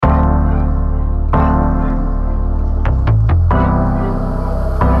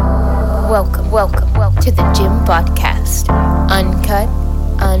to the Gym Podcast. Uncut,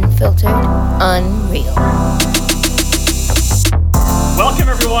 unfiltered, unreal. Welcome,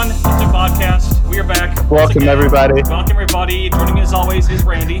 everyone, to the Gym Podcast. We are back. Welcome, everybody. Welcome, everybody. Joining me, as always, is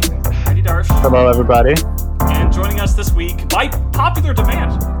Randy Darsh. Hello, everybody. And joining us this week, by popular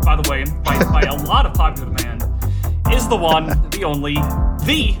demand, by the way, by a lot of popular demand, is the one, the only,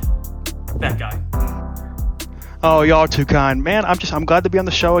 that guy. Oh, y'all are too kind, man. I'm glad to be on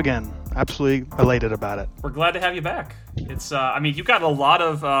the show again. Absolutely elated about it. We're glad to have you back. It's you got a lot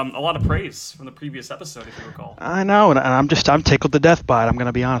of praise from the previous episode, if you recall. I know, and I'm tickled to death by it. I'm going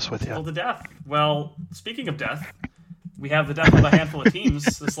to be honest with you. Tickled to death. Well, speaking of death, we have the death of a handful of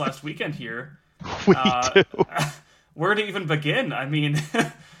teams this last weekend here. We do. Where to even begin? I mean,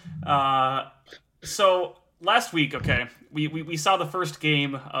 so last week, okay, we saw the first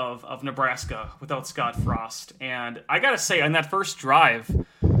game of Nebraska without Scott Frost, and I gotta say, on that first drive,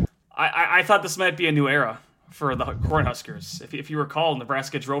 I thought this might be a new era for the Cornhuskers. If you recall,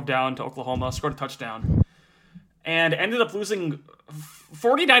 Nebraska drove down to Oklahoma, scored a touchdown, and ended up losing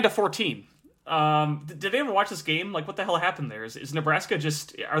 49-14. Did anyone watch this game? Like, what the hell happened there? Is Nebraska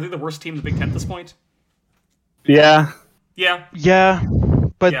are they the worst team in the Big Ten at this point? Yeah.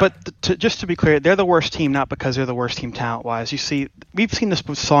 But just to be clear, they're the worst team not because they're the worst team talent-wise. You see, we've seen this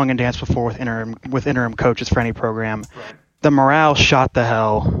song and dance before with interim coaches for any program. Right. The morale shot to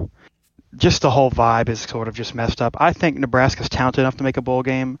hell. Just the whole vibe is sort of just messed up. I think Nebraska's talented enough to make a bowl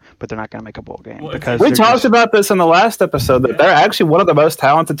game, but they're not going to make a bowl game. Well, because we talked about this in the last episode, that they're actually one of the most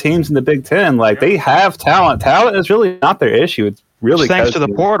talented teams in the Big Ten. Like, they have talent. Talent is really not their issue. It's really thanks to the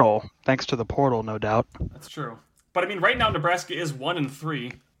portal. Thanks to the portal, no doubt. That's true. But, I mean, right now Nebraska is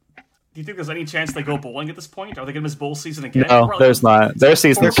 1-3. Do you think there's any chance they go bowling at this point? Are they going to miss bowl season again? No, there's not. Their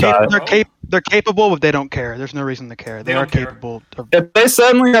season's shot. They're capable, but they don't care. There's no reason to care. They are capable. If they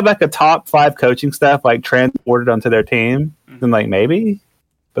suddenly have like a top 5 coaching staff like transported onto their team, then like maybe.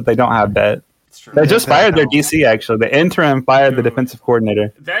 But they don't have that. They just fired their DC, actually. The interim fired the defensive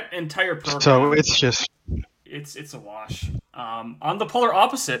coordinator. That entire program. So it's just... It's a wash. On the polar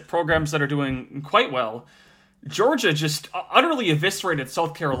opposite, programs that are doing quite well, Georgia just utterly eviscerated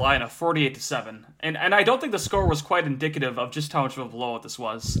South Carolina 48-7, and I don't think the score was quite indicative of just how much of a blowout this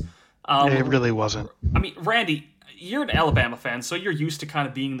was. It really wasn't. I mean, Randy, you're an Alabama fan, so you're used to kind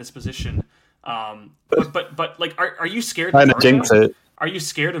of being in this position. But like, are you scared of Georgia? Jinx it. Are you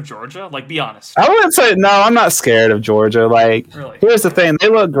scared of Georgia? Like, be honest. I wouldn't say no. I'm not scared of Georgia. Like, really? Here's the thing: they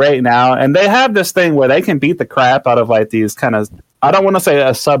look great now, and they have this thing where they can beat the crap out of like these kind of. I don't want to say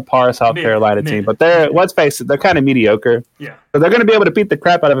a subpar South Carolina team, but let's face it, they're kind of mediocre. Yeah. So they're going to be able to beat the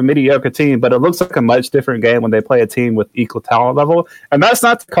crap out of a mediocre team, but it looks like a much different game when they play a team with equal talent level. And that's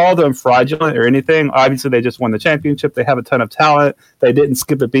not to call them fraudulent or anything. Obviously, they just won the championship. They have a ton of talent. They didn't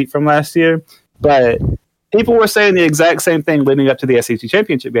skip a beat from last year, but people were saying the exact same thing leading up to the SEC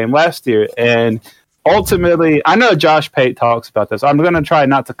championship game last year. And ultimately, I know Josh Pate talks about this. I'm going to try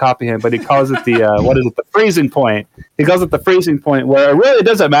not to copy him, but he calls it the, the freezing point. He calls it the freezing point, where it really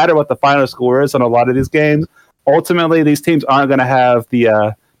doesn't matter what the final score is on a lot of these games. Ultimately, these teams aren't going to have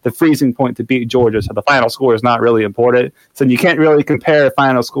the freezing point to beat Georgia, so the final score is not really important. So you can't really compare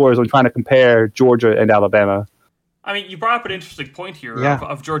final scores when trying to compare Georgia and Alabama. I mean, you brought up an interesting point here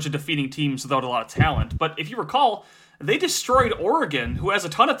of Georgia defeating teams without a lot of talent. But if you recall, they destroyed Oregon, who has a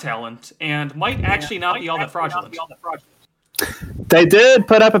ton of talent, and might actually not be all that fraudulent. They did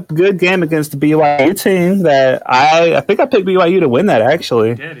put up a good game against the BYU team that I think I picked BYU to win that, actually.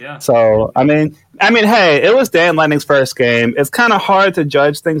 You did, yeah. So, I mean, hey, it was Dan Lanning's first game. It's kind of hard to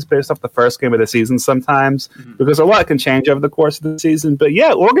judge things based off the first game of the season sometimes because a lot can change over the course of the season. But,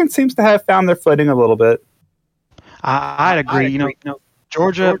 yeah, Oregon seems to have found their footing a little bit. I'd agree. You know,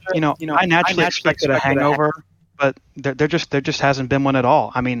 Georgia, I naturally expected a hangover, but there just hasn't been one at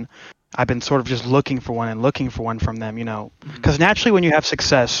all. I mean, I've been sort of just looking for one from them, because naturally when you have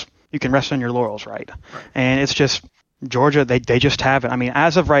success, you can rest on your laurels, right? And it's just Georgia, they just haven't. I mean,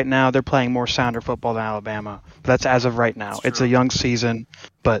 as of right now, they're playing more sounder football than Alabama. But that's as of right now. It's a young season,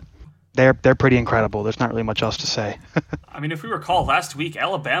 but they're pretty incredible. There's not really much else to say. I mean, if we recall last week,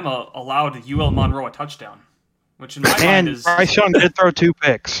 Alabama allowed UL Monroe a touchdown. Which in my mind is... Bryce Young did throw 2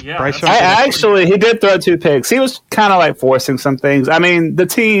 picks. Yeah, he did throw 2 picks. He was kind of like forcing some things. I mean, the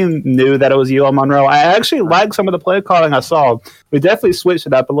team knew that it was UL Monroe. I actually liked some of the play calling I saw. We definitely switched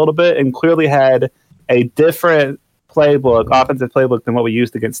it up a little bit and clearly had a different offensive playbook than what we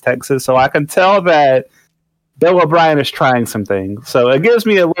used against Texas. So I can tell that Bill O'Brien is trying some things. So it gives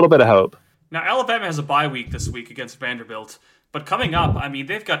me a little bit of hope. Now, Alabama has a bye week this week against Vanderbilt. But coming up, I mean,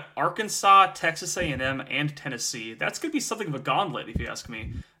 they've got Arkansas, Texas A&M, and Tennessee. That's going to be something of a gauntlet, if you ask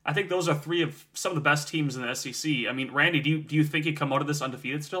me. I think those are three of some of the best teams in the SEC. I mean, Randy, do you think you come out of this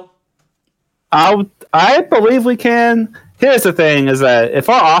undefeated still? I believe we can. Here's the thing: is that if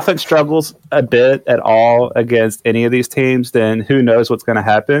our offense struggles a bit at all against any of these teams, then who knows what's going to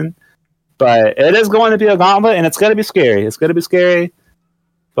happen. But it is going to be a gauntlet, and it's going to be scary. It's going to be scary,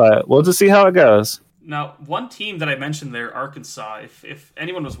 but we'll just see how it goes. Now, one team that I mentioned there, Arkansas, if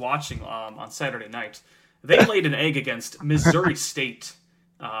anyone was watching on Saturday night, they laid an egg against Missouri State.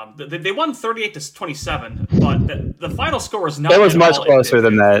 They won 38-27, but the final score is not. It was much closer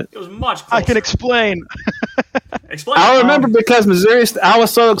than that. It was much closer. I can explain. Explain. I remember because I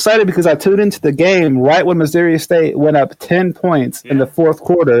was so excited because I tuned into the game right when Missouri State went up 10 points in the fourth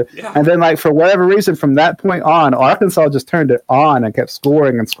quarter. Yeah. And then, for whatever reason, from that point on, Arkansas just turned it on and kept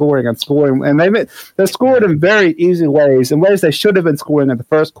scoring and scoring and scoring. And they scored in very easy ways, in ways they should have been scoring in the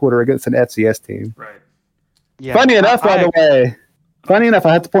first quarter against an FCS team. Right. Yeah. Funny enough, I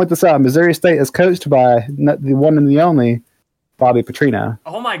have to point this out. Missouri State is coached by the one and the only Bobby Petrino.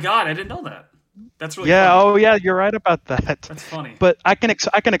 Oh, my God. I didn't know that. That's really funny. Oh, yeah, you're right about that. That's funny. But I can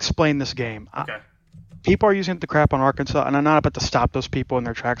explain this game. Okay. People are using the crap on Arkansas, and I'm not about to stop those people in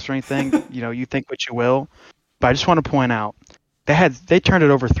their tracks or anything. You think what you will. But I just want to point out, they turned it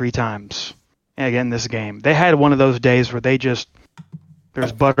over 3 times again this game. They had one of those days where there's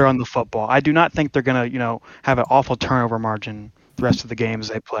butter on the football. I do not think they're going to, have an awful turnover margin the rest of the games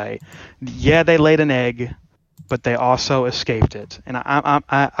they play. Yeah, they laid an egg, but they also escaped it. And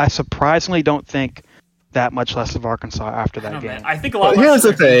I surprisingly don't think that much less of Arkansas after that game. Man. I think a lot. Here's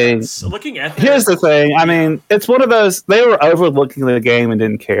the thing. Here's the thing. I mean, it's one of those. They were overlooking the game and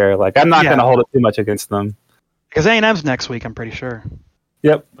didn't care. I'm not going to hold it too much against them. Because A&M's next week, I'm pretty sure.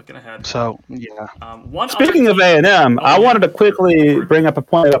 Yep. Looking ahead. So yeah. Speaking of A&M, I wanted to quickly bring up a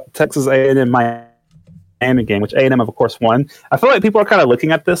point about the Texas A&M Miami game, which A&M, of course, won. I feel like people are kind of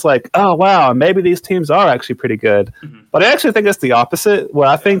looking at this like, oh, wow, maybe these teams are actually pretty good. Mm-hmm. But I actually think it's the opposite, where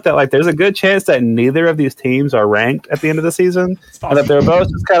I think that there's a good chance that neither of these teams are ranked at the end of the season, and that they're both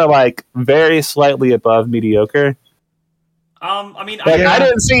just kind of very slightly above mediocre. I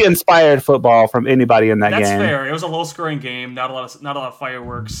didn't see inspired football from anybody in that game. That's fair. It was a low-scoring game, not a lot of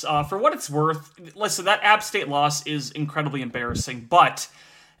fireworks. For what it's worth, listen, that App State loss is incredibly embarrassing, but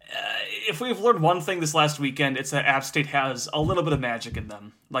if we've learned one thing this last weekend, it's that App State has a little bit of magic in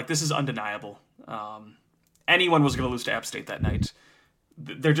them. This is undeniable. Anyone was going to lose to App State that night.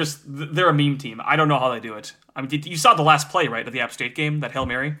 They're a meme team. I don't know how they do it. I mean, you saw the last play, right, of the App State game, that Hail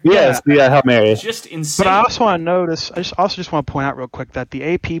Mary? Yes, yeah, Hail Mary. Just insane. But I also want to point out real quick that the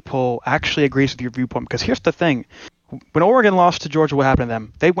AP poll actually agrees with your viewpoint, because here's the thing. When Oregon lost to Georgia, what happened to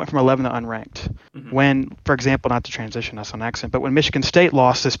them? They went from 11 to unranked. Mm-hmm. When, for example, not to transition us on accent, but when Michigan State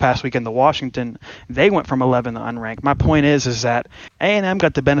lost this past weekend to Washington, they went from 11 to unranked. My point is that A&M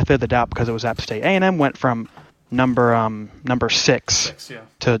got the benefit of the doubt because it was App State. A&M went from number 6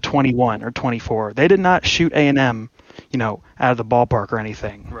 to 21 or 24. They did not shoot A&M, out of the ballpark or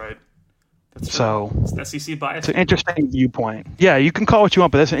anything. Right. That's it's SEC bias. It's an interesting viewpoint. Yeah, you can call what you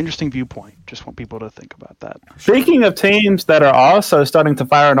want, but that's an interesting viewpoint. Just want people to think about that. Speaking of teams that are also starting to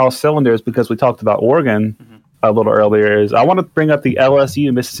fire on all cylinders, because we talked about Oregon a little earlier, I want to bring up the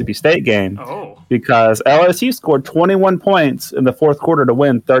LSU Mississippi State game. Oh. Because LSU scored 21 points in the fourth quarter to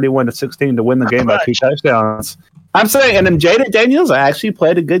win 31-16 to win the game by 2 touchdowns. I'm saying, and then Jaden Daniels actually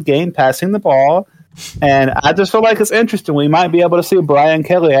played a good game passing the ball. And I just feel like it's interesting. We might be able to see Brian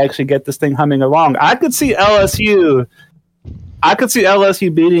Kelly actually get this thing humming along. I could see LSU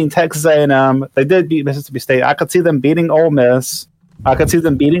beating Texas A&M. They did beat Mississippi State. I could see them beating Ole Miss. I could see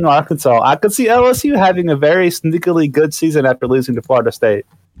them beating Arkansas. I could see LSU having a very sneakily good season after losing to Florida State.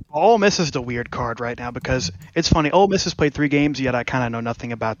 Ole Miss is the weird card right now because it's funny. Ole Miss has played 3 games, yet I kind of know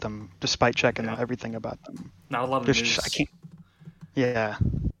nothing about them, despite checking everything about them. Not a lot of news. I can't. Yeah.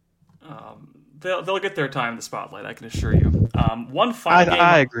 They'll get their time in the spotlight, I can assure you. One final game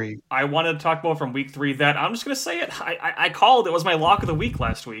I agree. I wanted to talk about from week 3 that I'm just going to say it. I called it was my lock of the week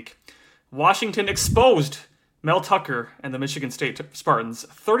last week. Washington exposed Mel Tucker and the Michigan State Spartans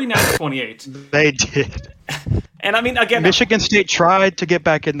 39-28. They did. And I mean, again, Michigan State tried to get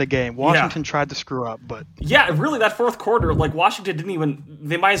back in the game. Washington tried to screw up, but really, that fourth quarter, Washington didn't even.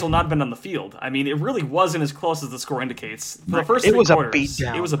 They might as well not have been on the field. I mean, it really wasn't as close as the score indicates. For the first 3 quarters,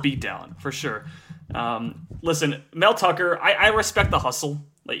 it was a beatdown for sure. Listen, Mel Tucker, I respect the hustle.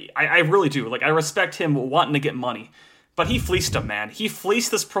 I really do. I respect him wanting to get money, but he fleeced them, man. He fleeced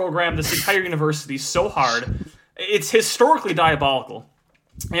this program, this entire university, so hard. It's historically diabolical,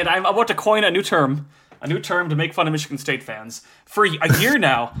 and I'm about to coin a new term to make fun of Michigan State fans. For a year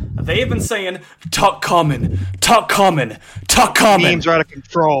now, they have been saying, Tuck coming, Tuck coming. Tuck coming. Memes are out of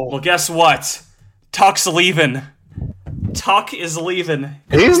control. Well, guess what? Tuck's leaving. Tuck is leaving.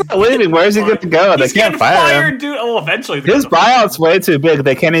 He's not leaving. Where is he going to go? They can't fire him. Dude. Oh, eventually. His buyout's way too big.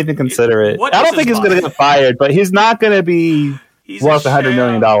 They can't even consider it. I don't think he's going to get fired, but he's not going to be worth $100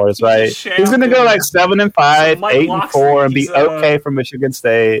 million, right? He's going to go like 7-5, 8-4, and be okay for Michigan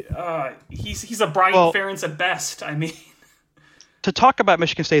State. He's a Brian Ferentz at best. I mean. To talk about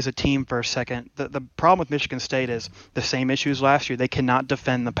Michigan State as a team for a second, the problem with Michigan State is the same issues last year. They cannot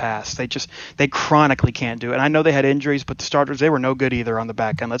defend the pass. They chronically can't do it. And I know they had injuries, but the starters, they were no good either on the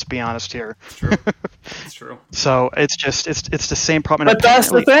back end. Let's be honest here. It's true. It's true. So it's the same problem. But that's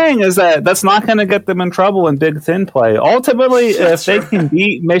the thing, is that's not going to get them in trouble in Big Ten play. Ultimately, if they can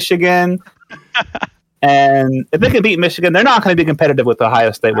beat Michigan, and if they can beat Michigan, they're not going to be competitive with Ohio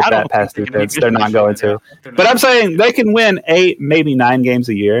State with that pass defense. They're not going to. But I'm saying they can win 8, maybe 9 games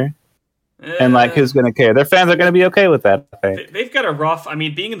a year. And who's going to care? Their fans are going to be okay with that, I think. They've got a rough. I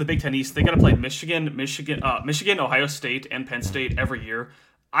mean, being in the Big Ten East, they got to play Michigan, Ohio State, and Penn State every year.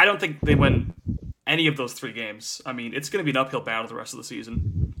 I don't think they win any of those 3 games. I mean, it's going to be an uphill battle the rest of the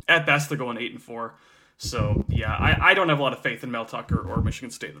season. At best, they're going 8-4. So yeah, I don't have a lot of faith in Mel Tucker or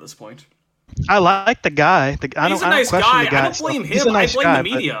Michigan State at this point. I like the guy. He's a nice guy. I don't blame him. I blame the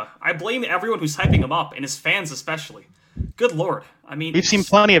media. I blame everyone who's hyping him up, and his fans especially. Good Lord. I mean, we've seen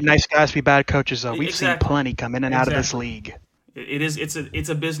plenty of nice guys be bad coaches, though. We've seen plenty come in and out of this league. It's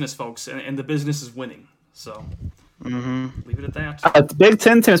a business, folks, and the business is winning. So leave it at that. The Big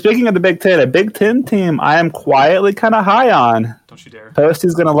Ten team. Speaking of the Big Ten, a Big Ten team I am quietly kind of high on. Don't you dare.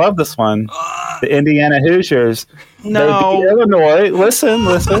 Posty's going to love this one. The Indiana Hoosiers. No. They beat Illinois.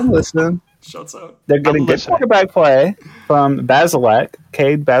 Listen. Shuts out. They're getting good quarterback play from Basilek.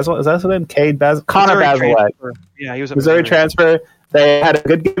 Cade Basil. Is that his name? Connor Basilek. Yeah, he was a Missouri transfer. They had a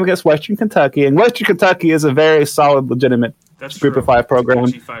good game against Western Kentucky, and Western Kentucky is a very solid, legitimate Group of 5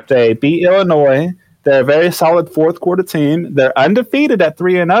 program. They beat Illinois. They're a very solid fourth quarter team. They're undefeated at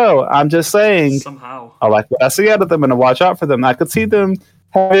 3-0. I'm just saying. Somehow. I like what I see out of them, and to watch out for them. I could see them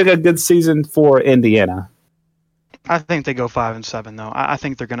having a good season for Indiana. I think they go 5-7 though. I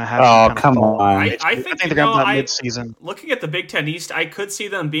think they're going to have. Oh, come on! I think they're going to have mid-season. Looking at the Big Ten East, I could see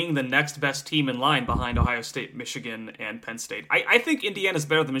them being the next best team in line behind Ohio State, Michigan, and Penn State. I think Indiana's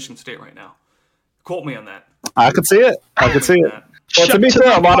better than Michigan State right now. Quote me on that. I could see it. Well, to be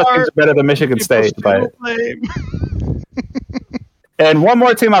fair, a lot of teams are better than Michigan State, but. And one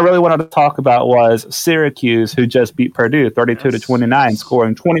more team I really wanted to talk about was Syracuse, who just beat Purdue 32-29,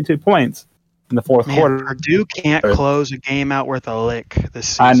 scoring 22 points in the fourth quarter. Purdue can't close a game out worth a lick this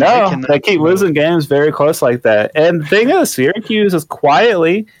season. I know. They keep losing games very close like that. And the thing is, Syracuse is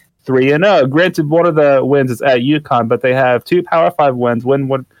quietly 3-0. Granted, one of the wins is at UConn, but they have 2 Power 5 wins,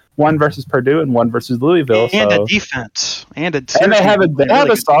 one versus Purdue and one versus Louisville. And a defense. And they have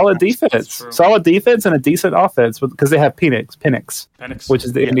a solid defense. Solid defense and a decent offense because they have Penix, which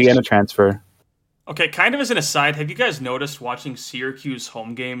is the Indiana transfer. Okay, kind of as an aside, have you guys noticed watching Syracuse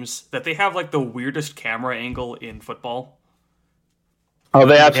home games that they have like the weirdest camera angle in football? Oh,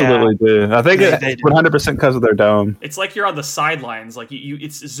 they absolutely do. I think it's 100% because of their dome. It's like you're on the sidelines, like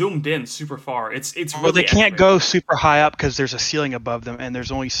it's zoomed in super far. It's really well, they can't go super high up because there's a ceiling above them, and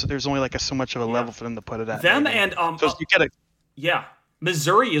there's only like so much of a level for them to put it at. Them and so you get it. Yeah,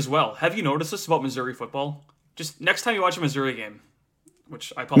 Missouri as well. Have you noticed this about Missouri football? Just next time you watch a Missouri game,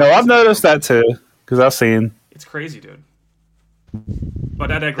 which I no, I've noticed that too because I've seen. It's crazy, dude.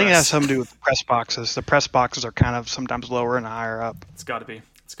 But I digress. I think it has something to do with the press boxes. The press boxes are kind of sometimes lower and higher up. It's got to be.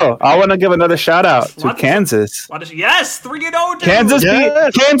 I want to give another shout out to Kansas. Yes, 3-0. Kansas.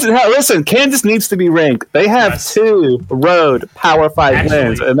 Listen, Kansas needs to be ranked. They have 2 road Power 5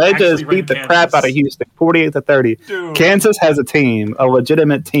 wins, and they just beat the crap out of Houston, 48-30. Dude. Kansas has a team, a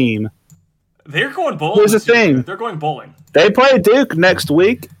legitimate team. They're going bowling. Here's the thing. They're going bowling. They play Duke next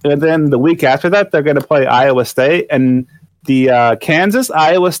week, and then the week after that, they're going to play Iowa State, and the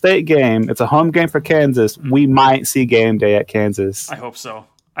Kansas-Iowa State game, it's a home game for Kansas. We might see game day at Kansas. I hope so.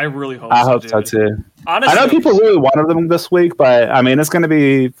 I really hope so. I hope so, too. Honestly, I know people really wanted them this week, but, I mean, it's going to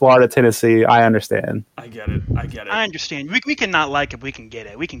be Florida-Tennessee. I understand. I get it. I understand. We can not like it. We can get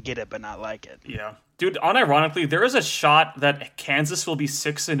it. We can get it, but not like it. Yeah. Dude, unironically, there is a shot that Kansas will be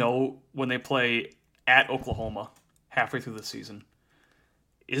 6-0 when they play at Oklahoma halfway through the season.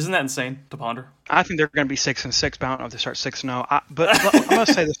 Isn't that insane to ponder? I think they're going to be 6-6, but I don't know if they start 6-0. But I'm going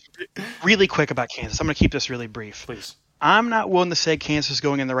to say this really quick about Kansas. I'm going to keep this really brief. Please. I'm not willing to say Kansas is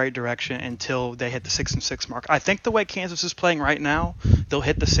going in the right direction until they hit the 6-6 mark. I think the way Kansas is playing right now, they'll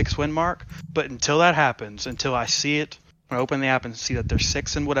hit the 6-win mark. But until that happens, until I see it, when I open the app and see that they're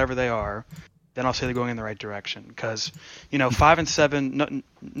 6 and whatever they are, then I'll say they're going in the right direction. Because 5-7,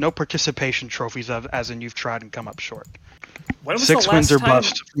 no participation trophies as in you've tried and come up short. 6 wins or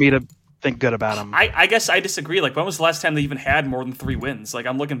bust for me to think good about them. I guess I disagree. Like, when was the last time they even had more than 3 wins? Like,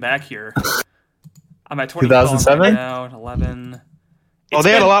 I'm looking back here. I'm at 2007 right now, 11.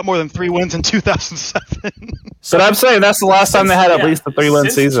 They had a lot more than 3 wins in 2007. But I'm saying that's the last time they had at least a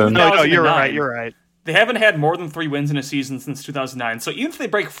 3-win season. No, you're right. They haven't had more than 3 wins in a season since 2009. So even if they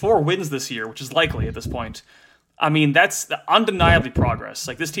break 4 wins this year, which is likely at this point, I mean, that's undeniably progress.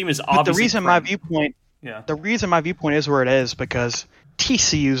 Like, this team is obviously... But the reason my viewpoint is where it is because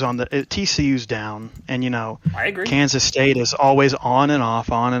TCU's down, and I agree. Kansas State is always on and off.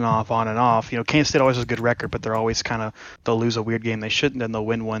 Kansas State always has a good record, but they're always they'll lose a weird game they shouldn't, and they'll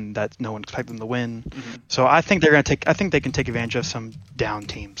win one that no one expected them to win. Mm-hmm. So I think they can take advantage of some down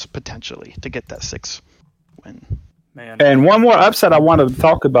teams potentially to get that 6 win. Man. And one more upset I wanted to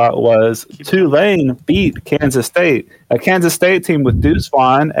talk about was Tulane beat Kansas State, a Kansas State team with Deuce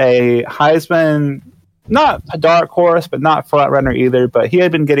Vaughn, a Heisman. Not a dark horse, but not front runner either. But he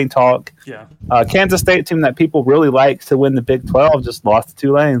had been getting talk. Yeah. Kansas State team that people really like to win the Big 12 just lost to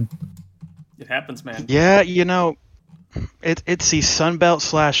Tulane. It happens, man. Yeah, it's these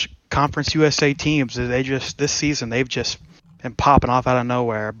Sunbelt / Conference USA teams. This season they've just been popping off out of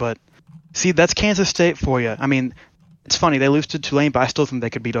nowhere. But see, that's Kansas State for you. I mean, it's funny they lose to Tulane, but I still think they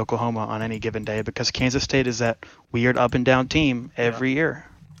could beat Oklahoma on any given day because Kansas State is that weird up and down team every year.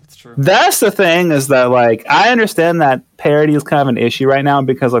 True. That's the thing is that, like, I understand that parity is kind of an issue right now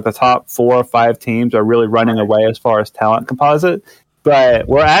because, like, the top 4 or 5 teams are really running away as far as talent composite. But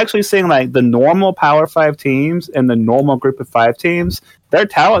we're actually seeing, like, the normal Power 5 teams and the normal group of 5 teams, their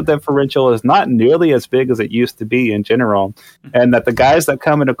talent differential is not nearly as big as it used to be in general. Mm-hmm. And that the guys that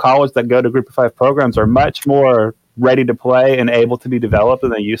come into college that go to group of 5 programs are much more ready to play and able to be developed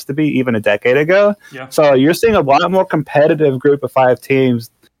than they used to be even a decade ago. Yeah. So you're seeing a lot more competitive group of 5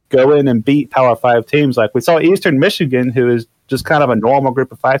 teams go in and beat Power 5 teams. Like we saw Eastern Michigan, who is just kind of a normal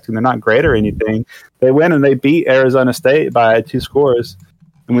group of 5 team. They're not great or anything. They win and they beat Arizona State by 2 scores.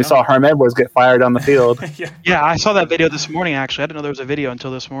 And we saw Herm Edwards get fired on the field. Yeah, I saw that video this morning, actually. I didn't know there was a video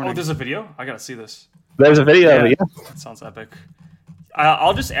until this morning. Oh, there's a video? I got to see this. There's a video of it, yeah. That sounds epic.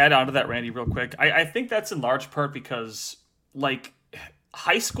 I'll just add on to that, Randy, real quick. I think that's in large part because, like,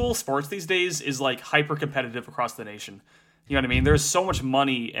 high school sports these days is, like, hyper-competitive across the nation. You know what I mean? There's so much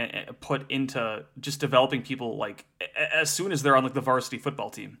money put into just developing people, like, as soon as they're on, like, the varsity football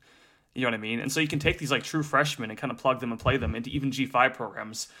team. You know what I mean? And so you can take these, like, true freshmen and kind of plug them and play them into even G5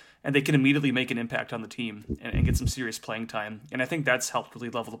 programs, and they can immediately make an impact on the team and get some serious playing time. And I think that's helped really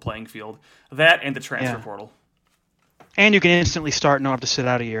level the playing field. That and the transfer portal. And you can instantly start and not have to sit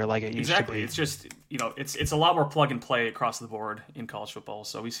out a year like it used to be. It's just, you know, it's a lot more plug and play across the board in college football.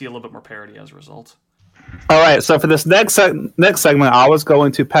 So we see a little bit more parity as a result. All right, so for this next segment, I was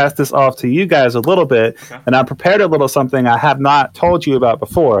going to pass this off to you guys a little bit, and I prepared a little something I have not told you about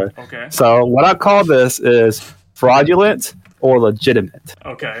before. Okay. So what I call this is fraudulent or legitimate.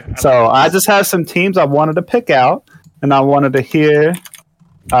 Okay. So I just have some teams I wanted to pick out, and I wanted to hear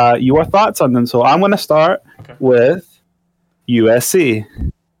your thoughts on them. So I'm going to start with USC.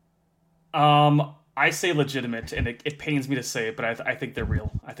 I say legitimate, and it pains me to say it, but I think they're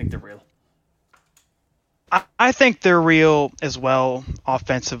real. I think they're real. I think they're real as well,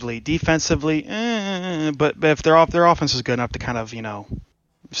 offensively. Defensively, but if their offense is good enough to kind of, you know,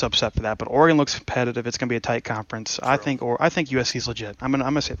 subset for that. But Oregon looks competitive. It's going to be a tight conference. True. I think USC is legit. I'm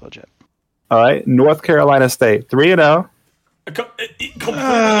gonna say legit. All right, North Carolina State 3-0.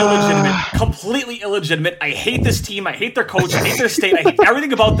 Completely illegitimate. I hate this team. I hate their coach. I hate their state. I hate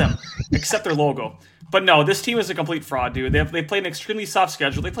everything about them except their logo. But no, this team is a complete fraud, dude. They played an extremely soft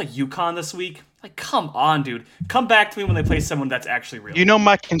schedule. They play UConn this week. Like, come on, dude. Come back to me when they play someone that's actually real. You know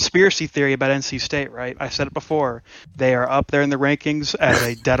my conspiracy theory about NC State, right? I said it before. They are up there in the rankings as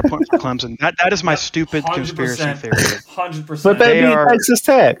a data point for Clemson. That is my stupid conspiracy theory. 100%. But they beat Texas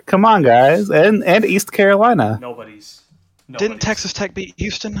Tech. Come on, guys. And East Carolina. Nobody's. Didn't Texas Tech beat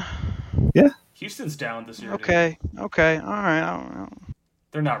Houston? Yeah. Houston's down this year. Okay. All right. I don't know.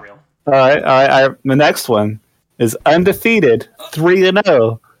 They're not real. All right. The next one is undefeated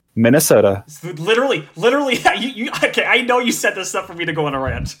 3-0 Minnesota. Literally. Okay, I know you set this up for me to go on a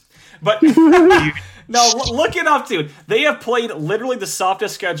rant, but no, look it up, dude. They have played literally the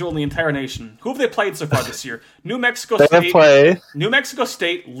softest schedule in the entire nation. Who have they played so far this year? New Mexico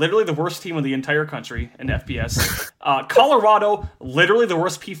State, literally the worst team in the entire country in FBS. Colorado, literally the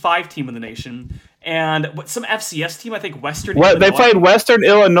worst P5 team in the nation. And some FCS team, I think Western Illinois. They played Western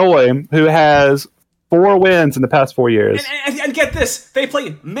Illinois, who has 4 wins in the past 4 years. And get this, they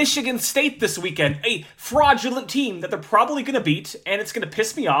play Michigan State this weekend, a fraudulent team that they're probably going to beat, and it's going to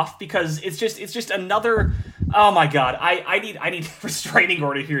piss me off because it's just another. Oh my god, I need restraining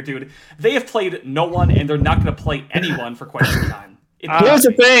order here, dude. They have played no one, and they're not going to play anyone for quite some time. Here's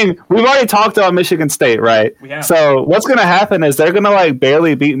the thing. We've already talked about Michigan State, right? We have. So what's going to happen is they're going to like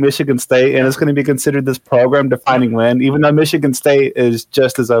barely beat Michigan State, and it's going to be considered this program-defining win, even though Michigan State is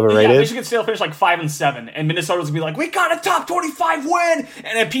just as overrated. Yeah, Michigan State will finish like 5-7, and Minnesota's going to be like, we got a top 25 win!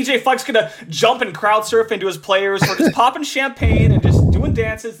 And then PJ Fleck's going to jump and crowd surf into his players, or just popping champagne and just doing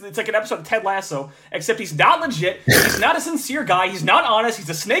dances. It's like an episode of Ted Lasso, except he's not legit, he's not a sincere guy, he's not honest, he's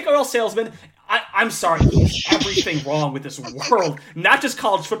a snake oil salesman. I'm sorry, he's everything wrong with this world. Not just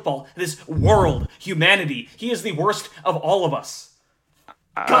college football, this world, humanity. He is the worst of all of us.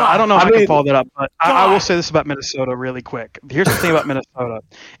 I don't know how I can follow that up, but I will say this about Minnesota really quick. Here's the thing about Minnesota.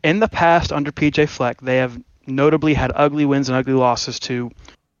 In the past, under PJ Fleck, they have notably had ugly wins and ugly losses to,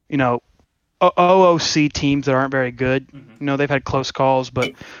 OOC teams that aren't very good. They've had close calls,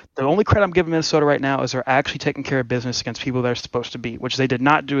 but the only credit I'm giving Minnesota right now is they're actually taking care of business against people they're supposed to beat, which they did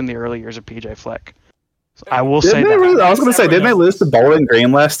not do in the early years of PJ Fleck. So I will say that. I was going to say, didn't they lose to Bowling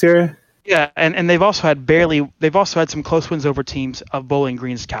Green last year? Yeah, and they've also had some close wins over teams of Bowling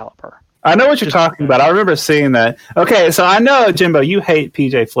Green's caliber. I know what you're talking about. I remember seeing that. Okay, so I know, Jimbo, you hate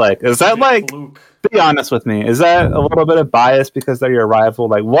PJ Fleck. Is that like... Fluke. Be honest with me. Is that a little bit of bias because they're your rival?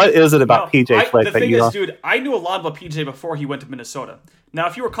 Like, what is it about PJ Fleck that you... The thing is, dude, I knew a lot about PJ before he went to Minnesota. Now,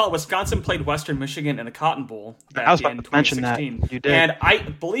 if you recall, Wisconsin played Western Michigan in the Cotton Bowl back I was about in to mention 2016. that. You did.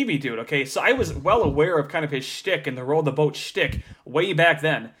 And believe me, dude, okay, so I was well aware of kind of his shtick and the row the boat shtick way back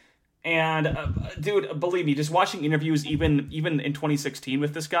then. And, dude, believe me, just watching interviews even in 2016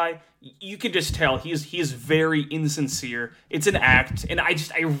 with this guy, you can just tell he is very insincere. It's an act, and I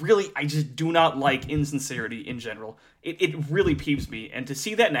just do not like insincerity in general. It really peeves me, and to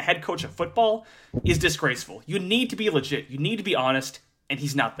see that in a head coach of football is disgraceful. You need to be legit. You need to be honest, and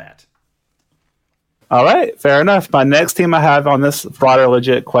he's not that. All right, fair enough. My next team I have on this fraud or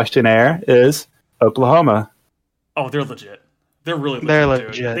legit questionnaire is Oklahoma. Oh, they're legit. They're really legit. They're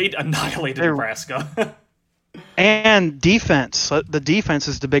legit. They annihilated Nebraska. And defense. The defense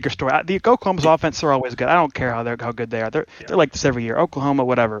is the bigger story. The Oklahoma's offense are always good. I don't care how good they are. They're like this every year. Oklahoma,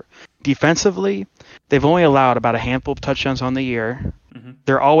 whatever. Defensively, they've only allowed about a handful of touchdowns on the year. Mm-hmm.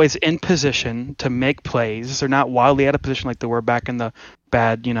 They're always in position to make plays. They're not wildly out of position like they were back in the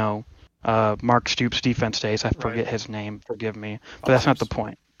bad, Mark Stoops defense days. I forget his name. Forgive me. But that's not the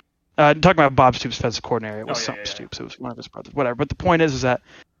point. Talking about Bob Stoops' defensive coordinator, it was Stoops. It was one of his brothers. Whatever. But the point is that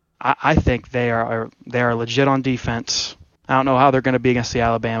I think they are legit on defense. I don't know how they're going to be against the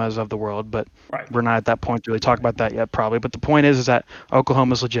Alabamas of the world, but we're not at that point to really talk about that yet, probably. But the point is that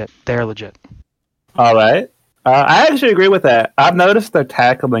Oklahoma's legit. They're legit. All right. I actually agree with that. I've noticed their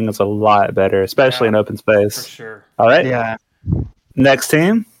tackling is a lot better, especially in open space. For sure. All right. Yeah. Next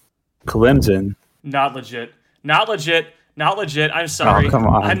team, Clemson. Not legit. I'm sorry. Oh, come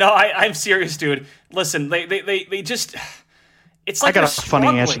on. I know. I'm serious, dude. Listen, they just. It's like I got a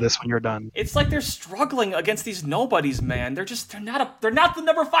funny answer to this when you're done. It's like they're struggling against these nobodies, man. They're not the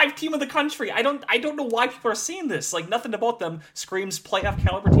number 5 team in the country. I don't know why people are seeing this. Like, nothing about them screams playoff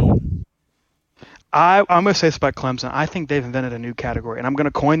caliber team. I'm going to say this about Clemson. I think they've invented a new category, and I'm going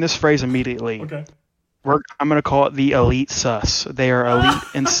to coin this phrase immediately. Okay. I'm going to call it the elite sus. They are elite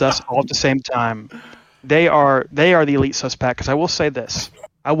and sus all at the same time. They are the elite sus pack. Because I will say this: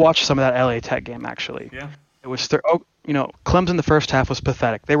 I watched some of that LA Tech game actually. Yeah. It was Clemson the first half was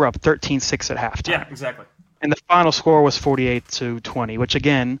pathetic. They were up 13-6 at halftime. Yeah, exactly. And the final score was 48-20, which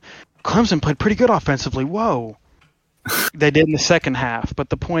again, Clemson played pretty good offensively. Whoa. They did in the second half. But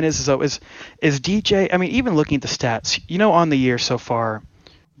the point is DJ, I mean, even looking at the stats, on the year so far,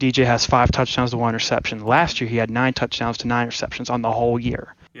 DJ has 5 touchdowns to 1 interception. Last year he had 9 touchdowns to 9 interceptions on the whole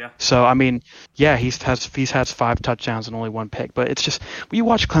year. Yeah. So I mean, yeah, he's has 5 touchdowns and only 1 pick, but it's just you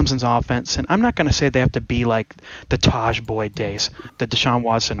watch Clemson's offense, and I'm not going to say they have to be like the Taj Boyd days, the Deshaun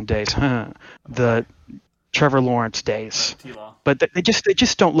Watson days, the Trevor Lawrence days, but they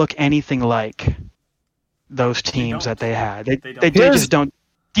just don't look anything like those teams that they had. They just don't.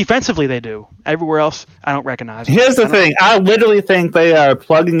 Defensively, they do. Everywhere else, I don't recognize them. Here's the thing. I literally think they are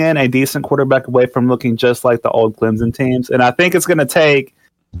plugging in a decent quarterback away from looking just like the old Clemson teams, and I think it's going to take.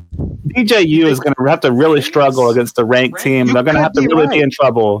 DJU is going to have to really struggle against the ranked team. They're going to have to really be in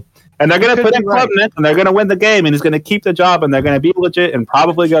trouble. And they're going to put in Klubnik, and they're going to win the game, and he's going to keep the job, and they're going to be legit and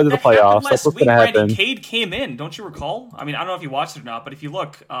probably go to the playoffs. That's what's going to happen. Cade came in, don't you recall? I mean, I don't know if you watched it or not, but if you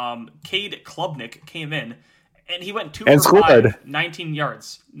look, Cade Klubnik came in, And he went 2 and for 5, scored 19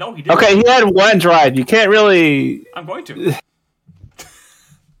 yards. No, he didn't. Okay, he had one drive. You can't really. I'm going to.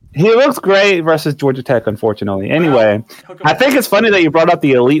 He looks great versus Georgia Tech, unfortunately. Anyway, Well, I think it's funny that you brought up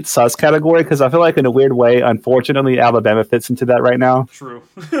the elite sus category because I feel like in a weird way, unfortunately, Alabama fits into that right now. True.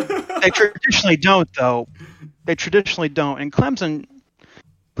 They traditionally don't, though. They traditionally don't. And Clemson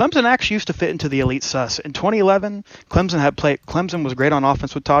actually used to fit into the elite sus. In 2011, Clemson was great on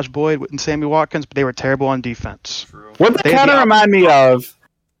offense with Taj Boyd and Sammy Watkins, but they were terrible on defense. True. What they kind of remind me of?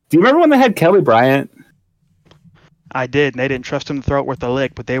 Do you remember when they had Kelly Bryant? I did, and they didn't trust him to throw it worth a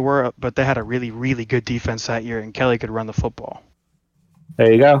lick, but they had a really, really good defense that year, and Kelly could run the football.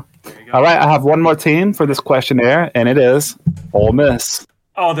 There you go. All right, I have one more team for this questionnaire, and it is Ole Miss.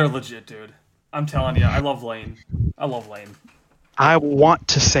 Oh, they're legit, dude. I'm telling you, I love Lane. I want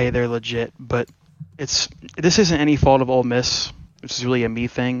to say they're legit, but this isn't any fault of Ole Miss. This is really a me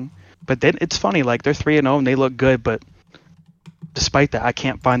thing. But then it's funny, like they're 3-0 and they look good, but despite that, I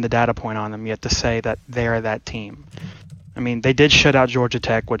can't find the data point on them yet to say that they're that team. I mean, they did shut out Georgia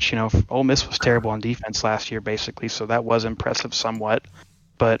Tech, which, Ole Miss was terrible on defense last year, basically, so that was impressive somewhat.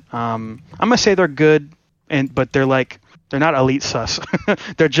 But I'm gonna say they're good, but they're not elite sus.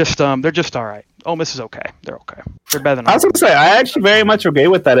 they're just all right. Ole Miss is okay. They're okay. They're better than I was going to say, I actually very much agree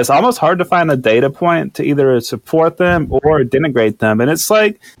with that. It's almost hard to find a data point to either support them or denigrate them. And it's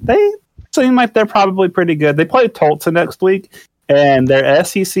like, they seem like they're probably pretty good. They play Tulsa next week, and their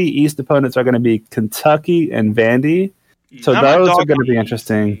SEC East opponents are going to be Kentucky and Vandy. So those are going to be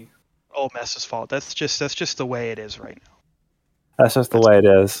interesting. Ole Miss's fault. That's just the way it is right now. That's just the way it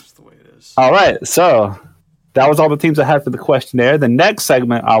is. All right, so that was all the teams I had for the questionnaire. The next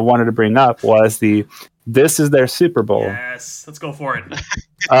segment I wanted to bring up was This is Their Super Bowl. Yes, let's go for it.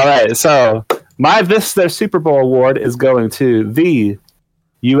 All right, so my This is Their Super Bowl award is going to the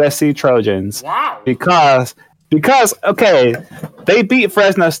USC Trojans. Wow. Because okay, they beat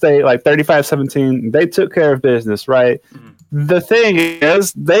Fresno State like 35-17. They took care of business, right? Mm-hmm. The thing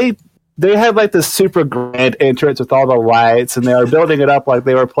is, they had like this super grand entrance with all the lights, and they were building it up like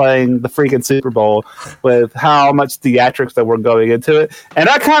they were playing the freaking Super Bowl with how much theatrics that were going into it. And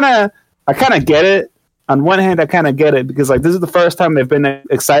I kind of get it. On one hand, I kind of get it because like this is the first time they've been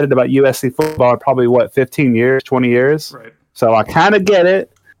excited about USC football in probably 15 years, 20 years. Right. So I kind of get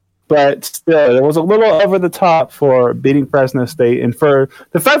it. But still, it was a little over the top for beating Fresno State and for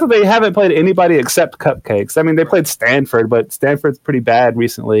the fact that they haven't played anybody except Cupcakes. I mean, they played Stanford, but Stanford's pretty bad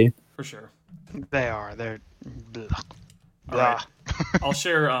recently. For sure. They are. They're... Right. I'll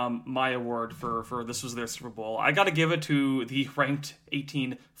share my award for This Was Their Super Bowl. I got to give it to the ranked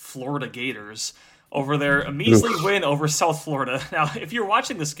 18 Florida Gators over their measly win over South Florida. Now, if you're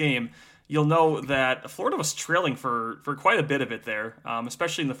watching this game, you'll know that Florida was trailing for quite a bit of it there,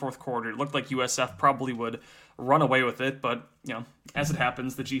 especially in the fourth quarter. It looked like USF probably would run away with it, but, as it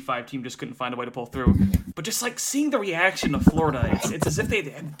happens, the G5 team just couldn't find a way to pull through. But just, seeing the reaction of Florida, it's as if they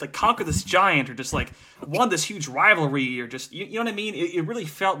had conquered this giant or just, won this huge rivalry or just, you know what I mean? It really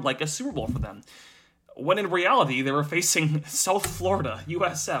felt like a Super Bowl for them. When in reality, they were facing South Florida,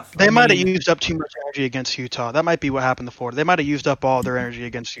 USF. They might have used up too much energy against Utah. That might be what happened to Florida. They might have used up all their energy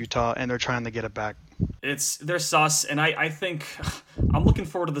against Utah, and they're trying to get it back. They're sus, and I think I'm looking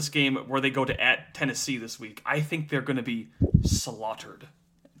forward to this game where they go to at Tennessee this week. I think they're going to be slaughtered,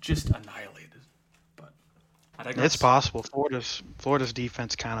 just annihilated. But I digress. It's possible. Florida's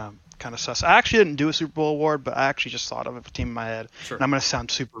defense kind of sus. I actually didn't do a Super Bowl award, but I actually just thought of a team in my head. Sure. And I'm going to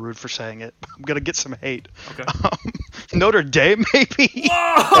sound super rude for saying it. I'm going to get some hate. Okay. Notre Dame, maybe?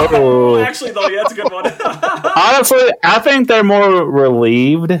 Oh, actually, though, yeah, that's a good one. Honestly, I think they're more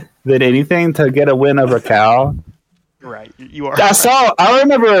relieved than anything to get a win over Cal. Right, you are. I saw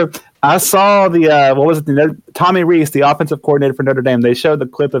the Tommy Rees, the offensive coordinator for Notre Dame. They showed the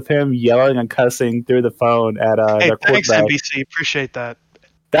clip of him yelling and cussing through the phone at their quarterback. Thanks, NBC. Appreciate that.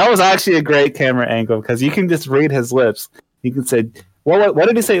 That was actually a great camera angle because you can just read his lips. You can say, what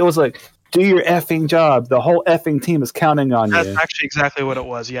did he say? It was like, do your effing job. The whole effing team is counting on you. That's actually exactly what it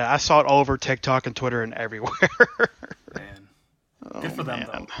was. Yeah, I saw it all over TikTok and Twitter and everywhere. Man. Good for them,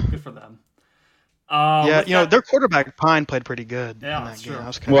 though. Good for them. Their quarterback, Pine, played pretty good. Yeah, that's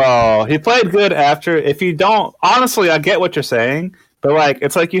true. Well, he played good after. If you don't, honestly, I get what you're saying. But,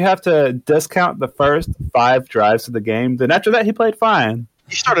 it's like you have to discount the first 5 drives of the game. Then after that, he played fine.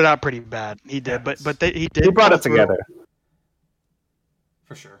 He started out pretty bad. He did, but he did. He brought it together.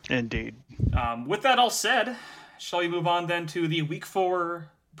 For sure. Indeed. With that all said, shall we move on then to the Week 4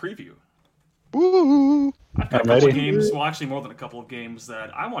 preview? Woo! I've got a couple of games, well, actually more than a couple of games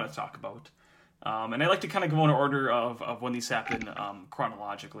that I want to talk about. And I like to kind of go in order of when these happen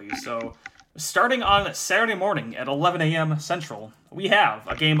chronologically. So Starting on Saturday morning at 11 a.m. Central, we have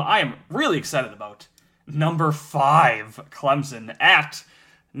a game I am really excited about. Number 5, Clemson at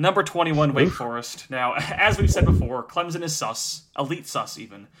number 21, Wake Forest. Now, as we've said before, Clemson is sus, elite sus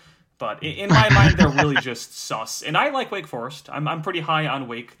even. But in my mind, they're really just sus. And I like Wake Forest. I'm pretty high on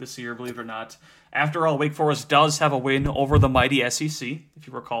Wake this year, believe it or not. After all, Wake Forest does have a win over the mighty SEC. If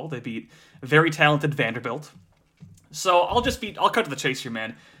you recall, they beat very talented Vanderbilt. So I'll cut to the chase here,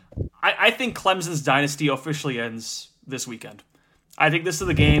 man. I think Clemson's dynasty officially ends this weekend. I think this is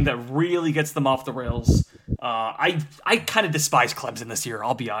the game that really gets them off the rails. I kind of despise Clemson this year,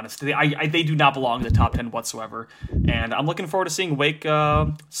 I'll be honest. They do not belong in the top 10 whatsoever. And I'm looking forward to seeing Wake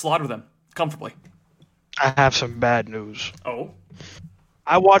slaughter them comfortably. I have some bad news. Oh?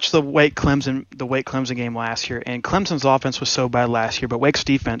 I watched the Wake Clemson game last year, and Clemson's offense was so bad last year, but Wake's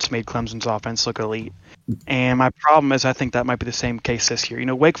defense made Clemson's offense look elite. And my problem is I think that might be the same case this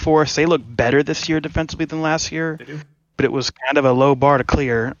year. Wake Forest, they look better this year defensively than last year. They do. But it was kind of a low bar to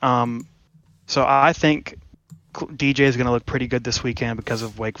clear. So I think DJ is going to look pretty good this weekend because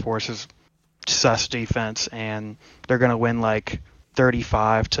of Wake Forest's sus defense, and they're going to win like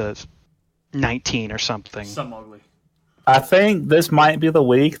 35-19 or something. Something ugly. I think this might be the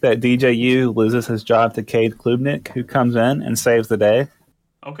week that DJU loses his job to Cade Klubnik, who comes in and saves the day.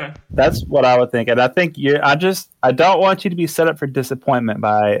 Okay. That's what I would think. And I think I don't want you to be set up for disappointment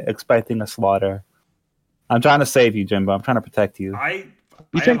by expecting a slaughter. I'm trying to save you, Jimbo. I'm trying to protect you.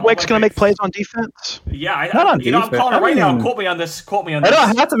 You think Wake's going to make plays on defense? Yeah, I'm defense. calling it right now. Quote me on this. I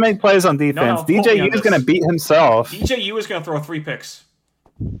don't have to make plays on defense. DJU is going to beat himself. DJU is going to throw 3 picks.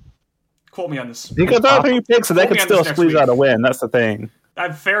 Quote me on this. He could throw 3 picks, so they could still squeeze out a win. That's the thing.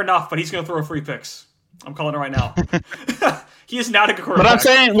 Fair enough, but he's going to throw 3 picks. I'm calling it right now. He is not a good quarterback.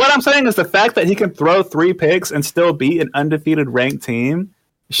 What I'm saying is the fact that he can throw 3 picks and still beat an undefeated ranked team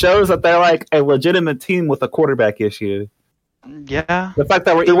shows that they're like a legitimate team with a quarterback issue. Yeah. The fact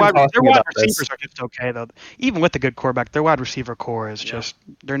that their wide receivers are just okay though. Even with the good quarterback, their wide receiver core is just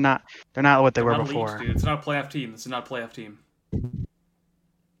they're not what they were before. Elite, dude. It's not a playoff team. This is not a playoff team.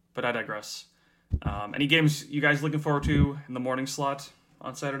 But I digress. Any games you guys looking forward to in the morning slot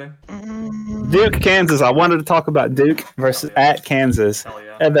on Saturday? Duke, Kansas. I wanted to talk about Duke versus at Kansas. Hell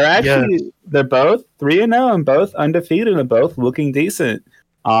yeah. And they're both 3-0 and both undefeated and both looking decent.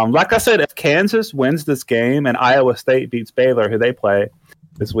 Like I said, if Kansas wins this game and Iowa State beats Baylor, who they play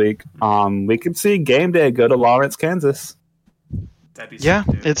this week, we could see game day go to Lawrence, Kansas. That'd be sick,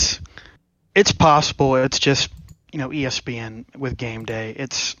 dude. It's possible. It's just ESPN with game day.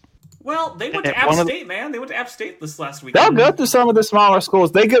 Well, they went to App State, man. They went to App State this last week. They'll go through some of the smaller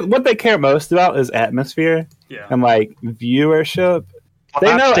schools. What they care most about is atmosphere and like viewership.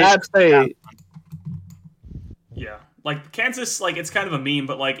 They know App State. Yeah, like Kansas, like it's kind of a meme,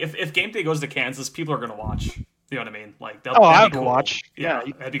 but like if game day goes to Kansas, people are gonna watch. You know what I mean? Like, I would watch. Yeah,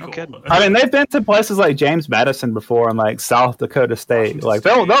 that'd be cool. Okay. I mean, they've been to places like James Madison before and like South Dakota State. Like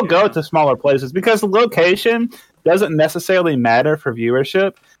they'll go to smaller places because the location doesn't necessarily matter for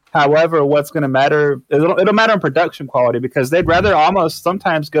viewership. However, what's going to matter, it'll matter in production quality because they'd rather almost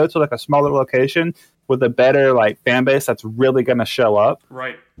sometimes go to like a smaller location with a better like fan base that's really going to show up.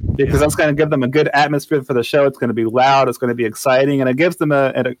 Right. Because that's going to give them a good atmosphere for the show. It's going to be loud. It's going to be exciting. And it gives them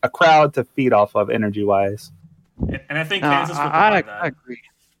a crowd to feed off of energy-wise. And I think Kansas would provide that. I agree.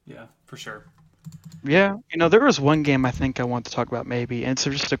 Yeah, for sure. Yeah. There was one game I think I want to talk about maybe, and it's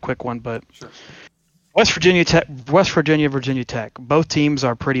just a quick one, but... Sure. West Virginia, Virginia Tech. Both teams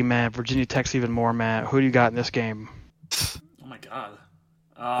are pretty mad. Virginia Tech's even more mad. Who do you got in this game? Oh my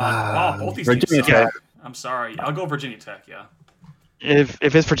god. Both these Virginia teams Tech. suck. I'm sorry. I'll go Virginia Tech. Yeah. If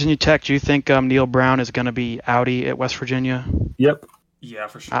it's Virginia Tech, do you think Neil Brown is going to be outie at West Virginia? Yep. Yeah,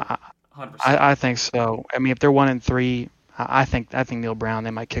 for sure. 100%. I think so. I mean, if they're 1-3, I think Neil Brown,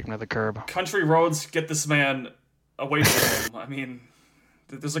 they might kick him to the curb. Country roads, get this man away from him. I mean,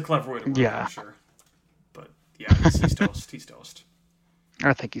 there's a clever way to work it, I'm sure. Yeah, he's toast. He's toast.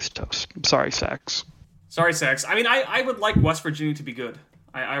 I think he's toast. I'm sorry, Sax. Sorry, Sax. I mean, I would like West Virginia to be good.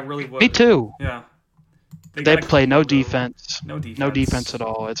 I really would. Me too. Yeah. They play no defense. No defense. No defense at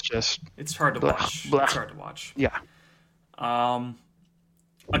all. It's just... It's hard to watch. It's hard to watch. Yeah.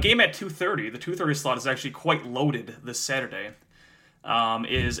 A game at 2:30. The 2:30 slot is actually quite loaded this Saturday.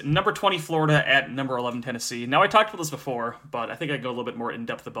 Is number 20 Florida at number 11 Tennessee. Now, I talked about this before, but I think I go a little bit more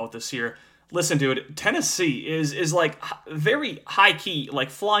in-depth about this here. Listen, dude, Tennessee is like very high key, like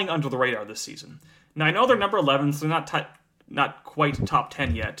flying under the radar this season. Now I know they're number 11, so they're not quite top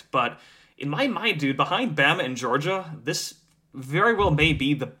 10 yet. But in my mind, dude, behind Bama and Georgia, this very well may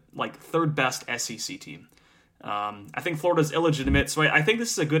be the like third best SEC team. I think Florida's illegitimate, so I think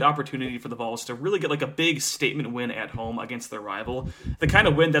this is a good opportunity for the Vols to really get like a big statement win at home against their rival. The kind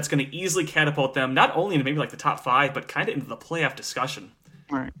of win that's going to easily catapult them not only into maybe like the top 5, but kind of into the playoff discussion.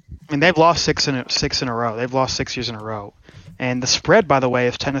 Right. I mean, they've lost six in a row. They've lost 6 years in a row. And the spread, by the way,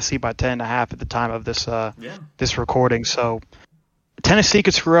 is Tennessee by 10.5 at the time of this recording. So Tennessee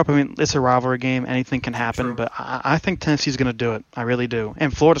could screw up. I mean, it's a rivalry game. Anything can happen. True. But I think Tennessee's going to do it. I really do.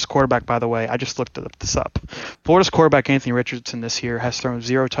 And Florida's quarterback, by the way, I just looked this up. Florida's quarterback, Anthony Richardson, this year has thrown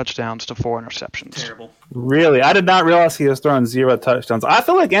 0 touchdowns to 4 interceptions. Terrible. Really? I did not realize he was throwing 0 touchdowns. I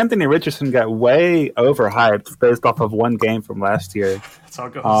feel like Anthony Richardson got way overhyped based off of one game from last year. That's how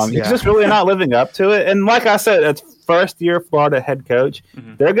it goes. He's just really not living up to it. And like I said, it's first-year Florida head coach.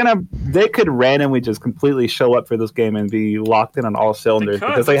 They could randomly just completely show up for this game and be locked in on all cylinders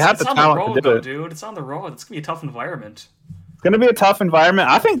because they have the talent to do it. Dude, it's on the road. It's gonna be a tough environment. It's gonna be a tough environment.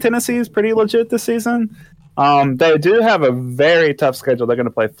 I think Tennessee is pretty legit this season. They do have a very tough schedule. They're gonna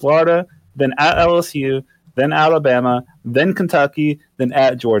play Florida, then at LSU, then Alabama, then Kentucky, then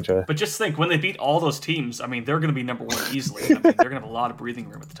at Georgia. But just think, when they beat all those teams, I mean, they're going to be number 1 easily. I mean, they're going to have a lot of breathing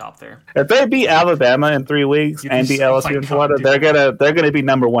room at the top there. If they beat Alabama in 3 weeks and beat LSU in Florida, they're gonna be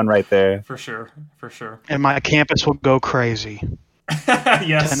number 1 right there. For sure. And my campus will go crazy.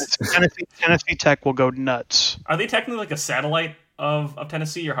 Yes. Tennessee Tech will go nuts. Are they technically like a satellite of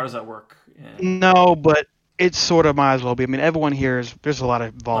Tennessee, or how does that work? Yeah. No, but it sort of might as well be. I mean, everyone here there's a lot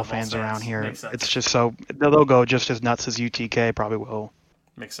of Vol fans around here. It's just so they'll go just as nuts as UTK probably will.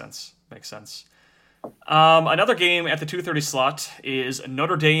 Makes sense. Another game at the 2:30 slot is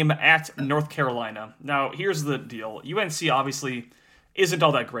Notre Dame at North Carolina. Now, here's the deal. UNC obviously isn't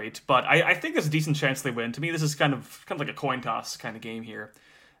all that great, but I think there's a decent chance they win. To me, this is kind of like a coin toss kind of game here.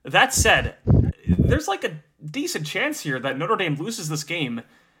 That said, there's like a decent chance here that Notre Dame loses this game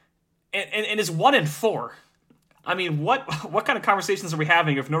and is 1-4. I mean, what kind of conversations are we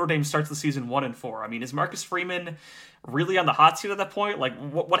having if Notre Dame starts the season 1-4? I mean, is Marcus Freeman really on the hot seat at that point? Like,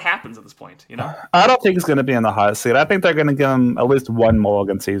 what happens at this point? You know, I don't think he's going to be on the hot seat. I think they're going to give him at least one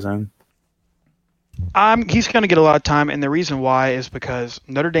mulligan season. He's going to get a lot of time, and the reason why is because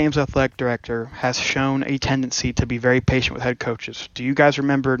Notre Dame's athletic director has shown a tendency to be very patient with head coaches. Do you guys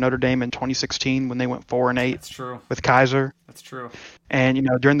remember Notre Dame in 2016 when they went 4-8? That's true. With Kaiser? That's true. And,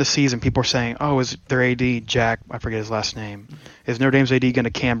 during the season, people were saying, oh, is their AD, Jack, I forget his last name, is Notre Dame's AD going to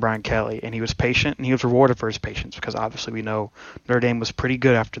cam Brian Kelly? And he was patient, and he was rewarded for his patience because obviously we know Notre Dame was pretty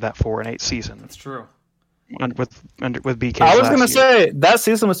good after that 4-8 season. That's true. With BK. I was going to say that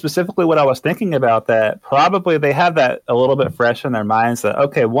season was specifically what I was thinking about. That probably they have that a little bit fresh in their minds. That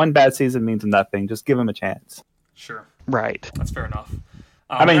okay, one bad season means nothing. Just give him a chance. Sure, right. That's fair enough.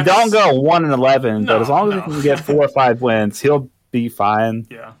 I mean, don't go 1-11, but as long as he can get 4 or 5 wins, he'll be fine.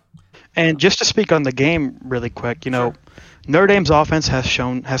 Yeah. And just to speak on the game really quick, Sure. Notre Dame's offense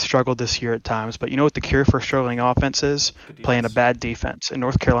has struggled this year at times, but you know what the cure for struggling offense is? Playing a bad defense. And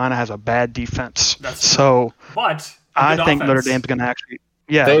North Carolina has a bad defense. But I think Notre Dame's going to actually.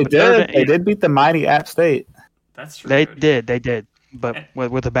 Yeah, they did beat the mighty App State. That's true. They did. But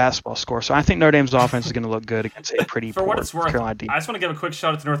with a basketball score. So I think Notre Dame's offense is going to look good against a pretty poor North Carolina defense. I just want to give a quick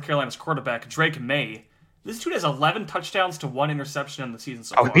shout out to North Carolina's quarterback, Drake May. This dude has 11 touchdowns to 1 interception in the season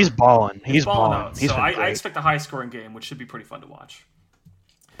so far. Oh, he's balling. He's balling out. So I expect a high-scoring game, which should be pretty fun to watch.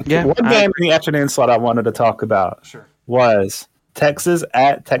 Yeah. One game in the afternoon slot I wanted to talk about was Texas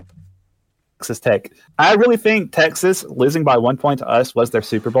at Texas Tech. I really think Texas losing by 1 point to us was their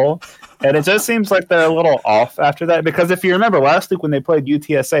Super Bowl. And it just seems like they're a little off after that. Because if you remember last week when they played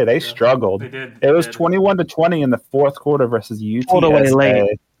UTSA, they struggled. They did. It was 21-20 in the fourth quarter versus UTSA. Pulled away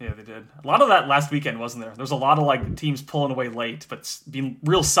late. Yeah, they did. A lot of that last weekend, wasn't there? There was a lot of teams pulling away late, but being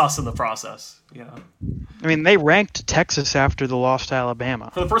real sus in the process. I mean, they ranked Texas after the loss to Alabama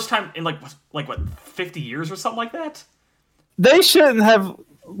for the first time in what 50 years or something like that. They shouldn't have.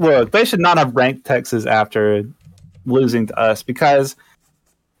 Look, they should not have ranked Texas after losing to us because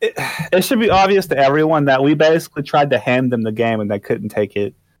it should be obvious to everyone that we basically tried to hand them the game and they couldn't take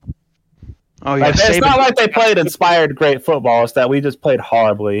it. Oh yeah, it's not like they played inspired great football. It's that we just played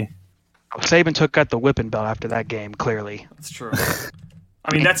horribly. Saban got the whipping belt after that game. Clearly, that's true.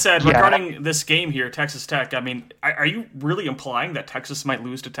 I mean, that said, regarding this game here, Texas Tech. I mean, are you really implying that Texas might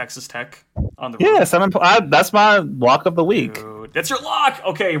lose to Texas Tech on the road? Yes, that's my lock of the week. Dude, that's your lock.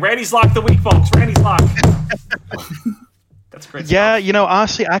 Okay, Randy's lock of the week, folks. Randy's lock. That's great. Yeah, stuff.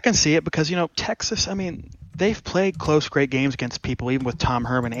 Honestly, I can see it because Texas. I mean, they've played close, great games against people, even with Tom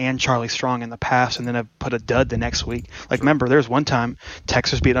Herman and Charlie Strong in the past, and then have put a dud the next week. Remember, there was one time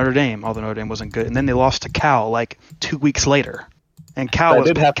Texas beat Notre Dame, although Notre Dame wasn't good, and then they lost to Cal 2 weeks later. And Cal That was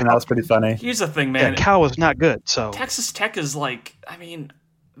did happen. That was pretty funny. Here's the thing, man. Yeah, Cal was not good. So Texas Tech is like, I mean,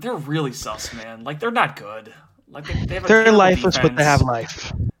 they're really sus, man. Like, they're not good. Like, they have a they're terrible lifeless, defense. but they have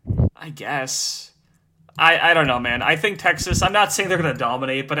life. I guess. I don't know, man. I think Texas, I'm not saying they're going to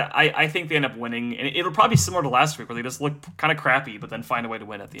dominate, but I think they end up winning. And it'll probably be similar to last week, where they just look kind of crappy, but then find a way to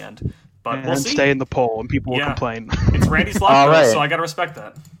win at the end. But And we'll then see. stay in the poll, and people will complain. It's Randy's luck, All right. so I got to respect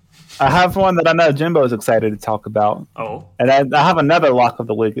that. I have one that I know Jimbo is excited to talk about. Oh. And I have another lock of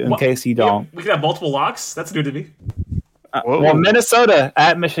the week in case you don't. We can have multiple locks? That's new to me. Well, Minnesota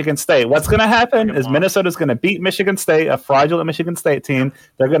at Michigan State. What's going to happen is Minnesota's going to beat Michigan State, a fraudulent Michigan State team.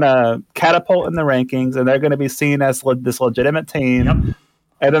 They're going to catapult in the rankings, and they're going to be seen as this legitimate team. Yep.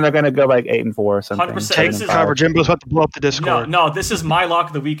 And then they're going to go like 8-4 or something. 100%. Take the cover. Jimbo's about to blow up the Discord. No, this is my lock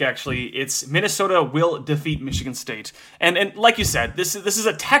of the week, actually. It's Minnesota will defeat Michigan State. And like you said, this is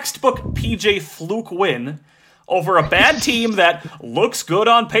a textbook PJ fluke win over a bad team that looks good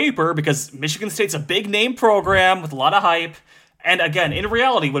on paper because Michigan State's a big-name program with a lot of hype. And again, in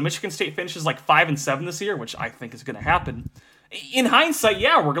reality, when Michigan State finishes like 5-7 this year, which I think is going to happen, in hindsight,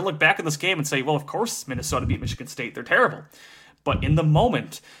 yeah, we're going to look back at this game and say, well, of course Minnesota beat Michigan State. They're terrible. But in the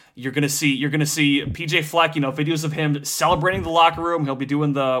moment, you're gonna see PJ Fleck, videos of him celebrating the locker room. He'll be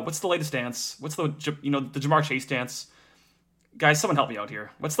doing what's the latest dance? What's the Jamar Chase dance? Guys, someone help me out here.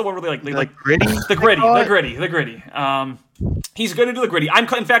 What's the one where they like gritty? The gritty. He's going to do the gritty.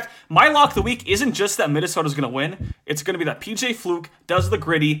 In fact, my lock of the week isn't just that Minnesota's going to win. It's going to be that PJ Fluke does the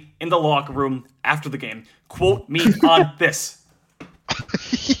gritty in the locker room after the game. Quote me on this.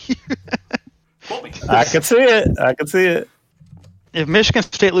 Quote me. I can see it. If Michigan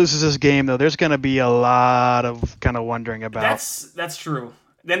State loses this game, though, there's going to be a lot of kind of wondering about. That's true.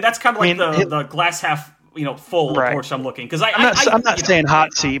 Then that's kind of like the glass half full approach I'm looking, because I'm not saying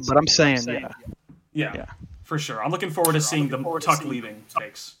hot seat, but I'm saying yeah, for sure. I'm looking forward to seeing the Tuck leaving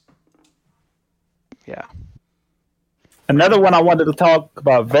takes. Yeah. Another one I wanted to talk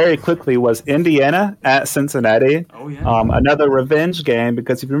about very quickly was Indiana at Cincinnati. Oh, yeah. Another revenge game,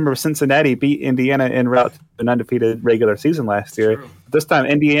 because if you remember, Cincinnati beat Indiana en route to an undefeated regular season last year. True. This time,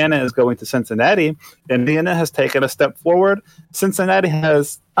 Indiana is going to Cincinnati. Indiana has taken a step forward. Cincinnati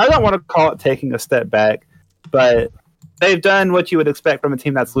has, I don't want to call it taking a step back, but they've done what you would expect from a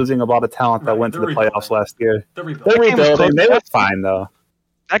team that's losing a lot of talent that went to the playoffs last year. They're rebuilding. They look fine, though.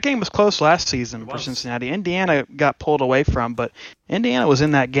 That game was close last season for Cincinnati. Indiana got pulled away from, but Indiana was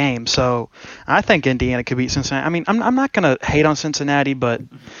in that game, so I think Indiana could beat Cincinnati. I mean, I'm not going to hate on Cincinnati, but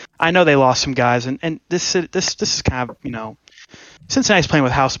I know they lost some guys, and this is kind of, Cincinnati's playing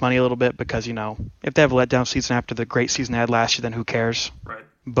with house money a little bit because, if they have a letdown season after the great season they had last year, then who cares? Right.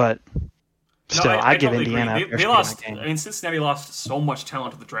 But still, I give totally Indiana. They lost. I mean, Cincinnati lost so much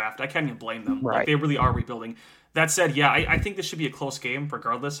talent to the draft. I can't even blame them. Right. Like, they really are rebuilding. That said, yeah, I think this should be a close game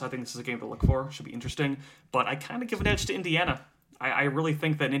regardless. I think this is a game to look for. Should be interesting. But I kind of give an edge to Indiana. I really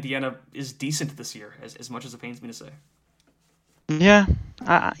think that Indiana is decent this year, as much as it pains me to say. Yeah,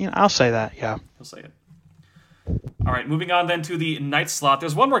 I'll say that, yeah. You'll say it. All right, moving on then to the night slot.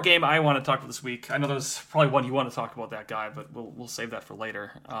 There's one more game I want to talk about this week. I know there's probably one you want to talk about, that guy, but we'll save that for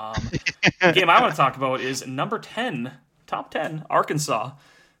later. The game I want to talk about is number 10, top 10, Arkansas,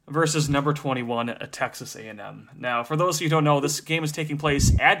 versus number 21, Texas A&M. Now, for those of you who don't know, this game is taking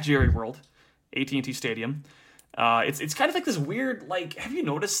place at Jerry World, AT&T Stadium. It's kind of like this weird, have you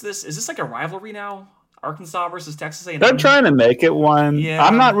noticed this? Is this like a rivalry now? Arkansas versus Texas A&M? They're trying to make it one. Yeah.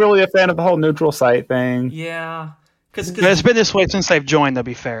 I'm not really a fan of the whole neutral site thing. Yeah. Cause it's been this way since they've joined, to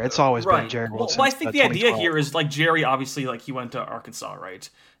be fair. It's always been Jerry World. Well, I think the idea here is, Jerry, obviously, he went to Arkansas, right?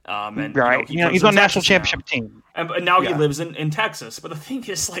 And, right. He's on a national championship team. And now he lives in Texas. But the thing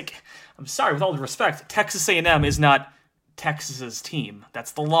is, I'm sorry, with all due respect, Texas A&M is not Texas's team.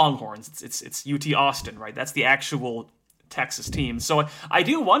 That's the Longhorns. It's UT Austin, right? That's the actual Texas team. So I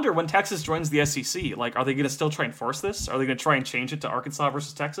do wonder, when Texas joins the SEC, are they going to still try and force this? Are they going to try and change it to Arkansas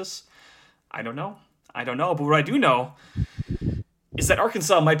versus Texas? I don't know. But what I do know is that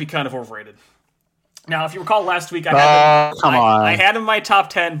Arkansas might be kind of overrated. Now, if you recall last week, I had him in my top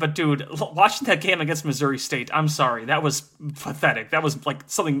 10, but dude, watching that game against Missouri State, I'm sorry, that was pathetic. That was like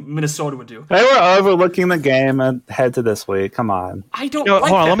something Minnesota would do. They were overlooking the game ahead to this week. Come on. I don't.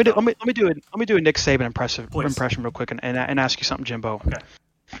 Hold on. Let me do a Nick Saban impression real quick, and ask you something, Jimbo. Okay.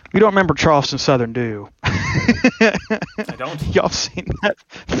 You don't remember Charleston Southern, do you? I don't. Y'all seen that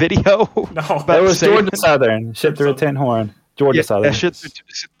video? No. It was Georgia Southern, shipped through a tin horn. Georgia Southern.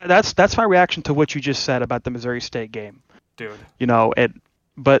 That's my reaction to what you just said about the Missouri State game. Dude.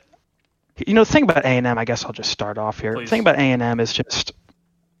 But the thing about A&M, I guess I'll just start off here. Please. The thing about A&M is just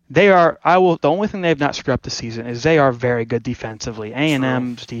They are. The only thing they've not screwed up this season is they are very good defensively.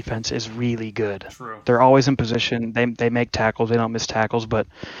 A&M's defense is really good. True. They're always in position. They make tackles. They don't miss tackles. But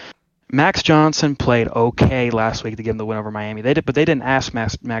Max Johnson played okay last week to give them the win over Miami. But they didn't ask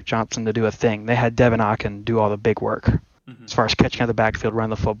Max Johnson to do a thing. They had Devin Akin do all the big work as far as catching out the backfield, running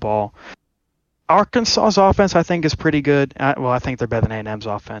the football. Arkansas's offense, I think, is pretty good. I think they're better than A&M's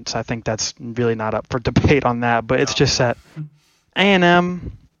offense. I think that's really not up for debate on that. But it's just that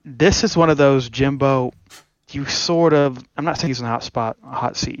A&M. This is one of those, Jimbo, I'm not saying he's in a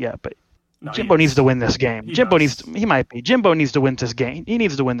hot seat yet, but Jimbo needs to win this game. Jimbo needs to win this game. He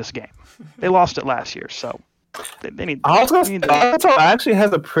needs to win this game. They lost it last year, so they need Arkansas actually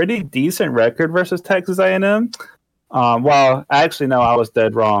has a pretty decent record versus Texas A&M. Well, actually, no, I was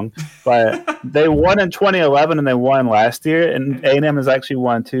dead wrong. But they won in 2011 and they won last year, and A&M has actually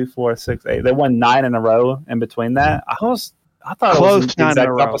won 2, 4, 6, 8. They won 9 in a row in between that. I thought close it was 9 in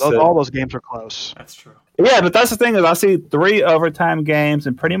a row. opposite. All those games are close. That's true. Yeah, but that's the thing is I see 3 overtime games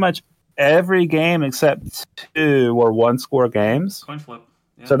and pretty much every game except 2 were 1-score games. Coin flip.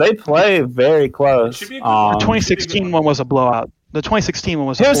 Yeah. So they play very close. The 2016 one was a blowout. The 2016 one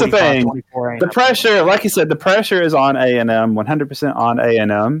was a 45-24. Here's the thing. A&M. The pressure, like you said, the pressure is on A&M, 100% on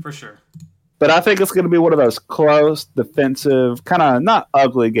A&M. For sure. But I think it's going to be one of those close, defensive, kind of not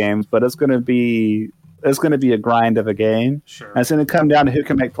ugly games, but it's going to be a grind of a game. Sure. And it's going to come down to who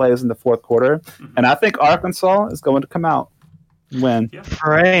can make plays in the fourth quarter. Mm-hmm. And I think Arkansas is going to come out win. Yeah.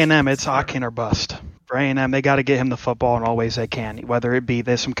 For A&M, it's Akin or bust. For A&M, they got to get him the football in all ways they can, whether it be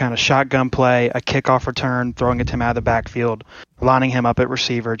there's some kind of shotgun play, a kickoff return, throwing it to him out of the backfield, lining him up at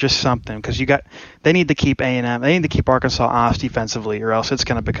receiver, just something. Because they need to keep A&M, they need to keep Arkansas honest defensively, or else it's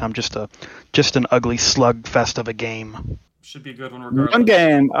going to become just an ugly slugfest of a game. Should be a good one regardless. One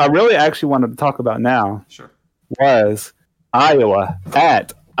game I really actually wanted to talk about now was Iowa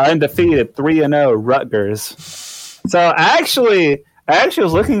at undefeated 3-0 Rutgers. So I actually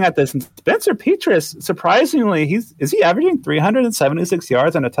was looking at this, and Spencer Petras, surprisingly, is he averaging 376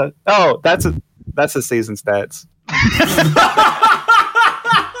 yards and a touch? Oh, that's his season stats.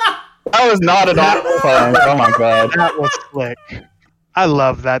 That was not at all planned. Oh my god, that was slick. I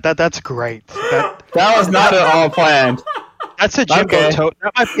love that. That's great. That was not at all planned. That's a Jimbo.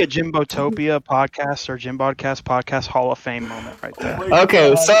 That might be a Jimbotopia podcast or Jimbodcast podcast Hall of Fame moment right there.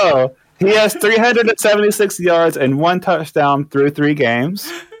 Okay, so he has 376 yards and 1 touchdown through 3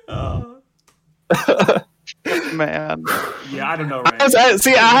 games. Man, yeah, I don't know.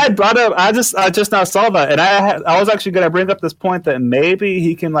 I had brought up. I just now saw that, and I was actually going to bring up this point that maybe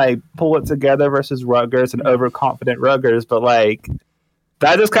he can pull it together versus Rutgers and overconfident Rutgers, but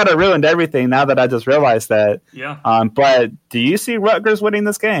that just kind of ruined everything. Now that I just realized that. Yeah. But do you see Rutgers winning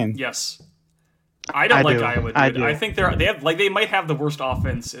this game? Yes. I don't like Iowa, dude. I think they might have the worst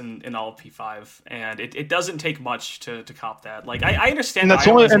offense in all of P5, and it doesn't take much to cop that. I understand.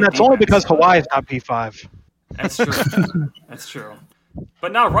 And that's only because Hawaii is not P5. That's true. That's true.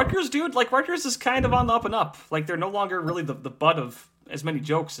 But now Rutgers, dude, Rutgers is kind of on the up and up. They're no longer really the butt of as many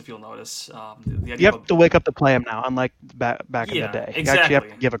jokes, if you'll notice. You have to wake up to play them now, unlike back in the day. Exactly. You actually have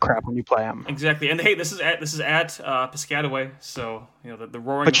to give a crap when you play them. Exactly. And hey, this is at Piscataway, so the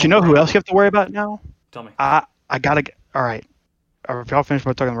roaring. But you know who else you have to worry about now? Tell me. I gotta get all right. If y'all finish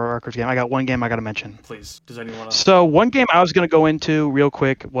talking about the Rutgers game, I got one game I gotta mention. Please. Does anyone else? So one game I was gonna go into real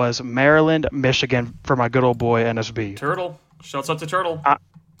quick was Maryland, Michigan for my good old boy NSB. Turtle. Shouts out to Turtle.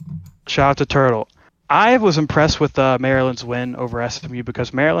 Shout out to Turtle. I was impressed with Maryland's win over SMU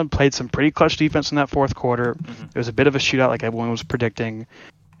because Maryland played some pretty clutch defense in that fourth quarter. Mm-hmm. It was a bit of a shootout like everyone was predicting,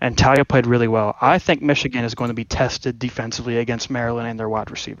 and Talia played really well. I think Michigan is going to be tested defensively against Maryland and their wide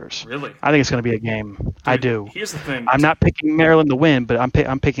receivers. Really? I think it's going to be a game. Dude, I do. Here's the thing. I'm not picking Maryland to win, but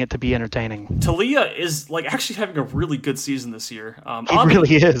I'm picking it to be entertaining. Talia is actually having a really good season this year. He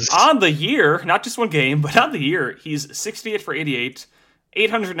really is. On the year, not just one game, but on the year, he's 68 for 88.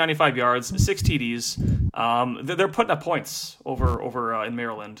 895 yards, 6 TDs. They're putting up points over in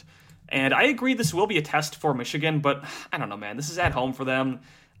Maryland. And I agree this will be a test for Michigan, but I don't know, man. This is at home for them.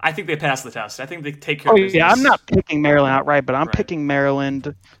 I think they pass the test. I think they take care of business. Yeah, I'm not picking Maryland outright, but I'm picking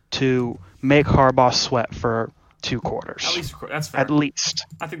Maryland to make Harbaugh sweat for 2 quarters. At least that's fair. At least.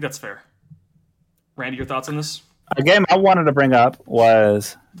 I think that's fair. Randy, your thoughts on this? A game I wanted to bring up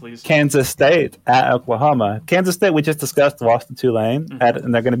was Kansas State at Oklahoma. Kansas State, we just discussed, lost to Tulane,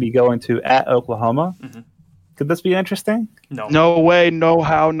 and they're going to be going to at Oklahoma. Mm-hmm. Could this be interesting? No. No way, no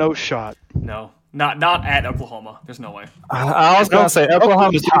how, no shot. No. Not at Oklahoma. There's no way. I was going to say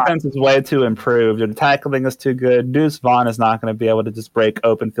Oklahoma's defense is way too improved. The tackling is too good. Deuce Vaughn is not going to be able to just break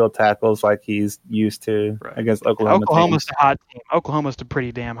open field tackles like he's used to against Oklahoma. Oklahoma's the hot team. Oklahoma's the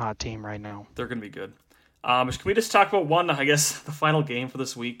pretty damn hot team right now. They're going to be good. Can we just talk about one? I guess the final game for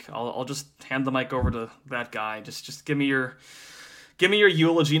this week. I'll just hand the mic over to that guy. Just give me your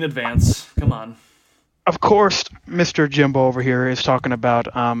eulogy in advance. Come on. Of course, Mr. Jimbo over here is talking about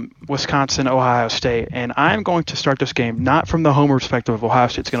Wisconsin, Ohio State, and I'm going to start this game not from the home perspective of Ohio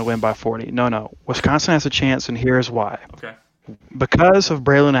State's going to win by 40. No. Wisconsin has a chance, and here's why. Okay. Because of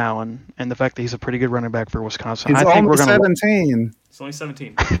Braylon Allen and the fact that he's a pretty good running back for Wisconsin. He's only 17. He's only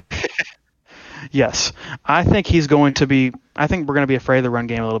 17. Yes. I think we're going to be afraid of the run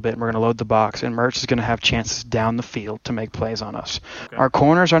game a little bit, and we're going to load the box, and Mertz is going to have chances down the field to make plays on us. Okay. Our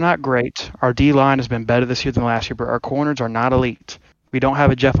corners are not great. Our D-line has been better this year than last year, but our corners are not elite. We don't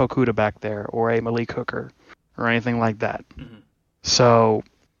have a Jeff Okudah back there or a Malik Hooker or anything like that. Mm-hmm. So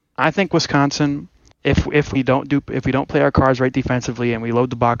I think Wisconsin, if we don't play our cards right defensively and we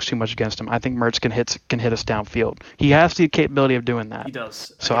load the box too much against them, I think Mertz can hit us downfield. He has the capability of doing that. He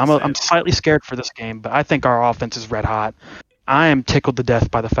does. So I'm slightly scared for this game, but I think our offense is red hot. I am tickled to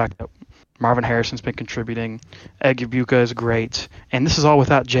death by the fact that Marvin Harrison's been contributing. Egbuka is great, and this is all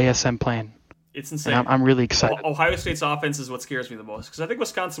without JSM playing. It's insane. And I'm really excited. Ohio State's offense is what scares me the most, because I think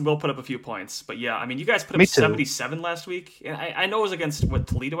Wisconsin will put up a few points. But yeah, I mean, you guys put up 77 last week, and I know it was against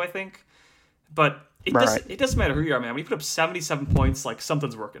Toledo, I think, but it doesn't matter who you are, man. When you put up 77 points, like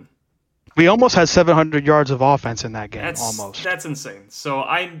something's working. We almost had 700 yards of offense in that game. That's insane. So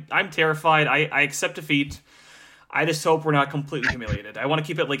I'm terrified. I accept defeat. I just hope we're not completely humiliated. I want to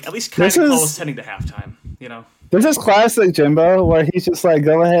keep it like at least kind of close heading to halftime. You know. This is classic Jimbo, where he's just like,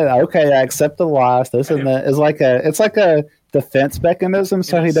 "Go ahead, okay, I accept the loss." This and that is like a defense mechanism,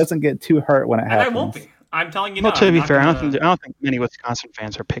 so he doesn't get too hurt when it happens. And I won't be. I'm telling you. Well, to be fair, I don't think many Wisconsin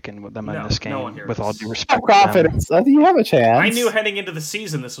fans are picking with them in this game. With all due respect, confidence. You have a chance. I knew heading into the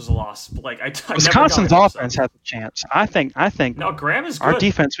season this was a loss. But like Wisconsin's offense has a chance. I think. No, Graham is good. Our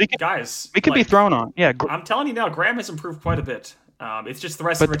defense, we could be thrown on. Yeah, I'm telling you now, Graham has improved quite a bit. It's just the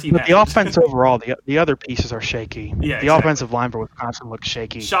rest of our team. But the offense overall, the other pieces are shaky. Yeah, the offensive line for Wisconsin looks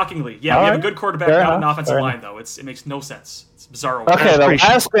shaky. Shockingly, yeah, we have a good quarterback, not an offensive line though. It makes no sense. It's bizarre. Okay,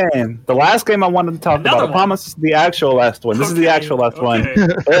 the last game I wanted to talk about. I promise this is the actual last one. This is the actual last one.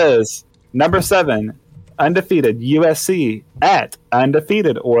 Is number 7, undefeated USC at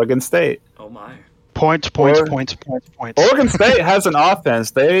undefeated Oregon State. Oh my. Points. Oregon State has an offense.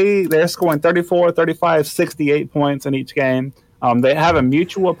 They're scoring 34, 35, 68 points in each game. They have a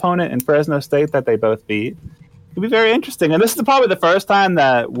mutual opponent in Fresno State that they both beat. It'll be very interesting. And this is probably the first time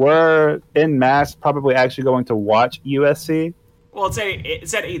that we're en masse probably actually going to watch USC. Well, it's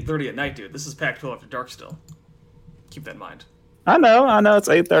at 8:30 at night, dude. This is Pac-12 after dark still. Keep that in mind. I know it's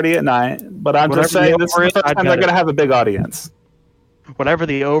 8:30 at night, but I'm just saying this is the first time they're going to have a big audience. Whatever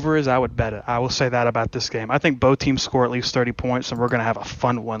the over is, I would bet it. I will say that about this game. I think both teams score at least 30 points, and we're going to have a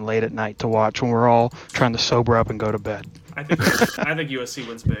fun one late at night to watch when we're all trying to sober up and go to bed. I think USC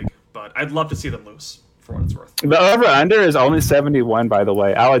wins big, but I'd love to see them lose, for what it's worth. The over-under is only 71, by the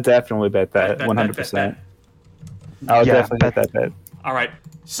way. I would definitely bet that 100%. I would definitely bet that. All right.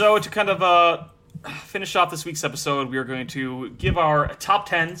 So to kind of finish off this week's episode, we are going to give our top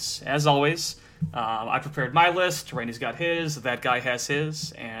 10s, as always. I prepared my list. Randy's got his. That guy has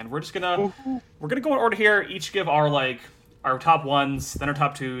his, and we're gonna go in order here. Each give our top 1s, then our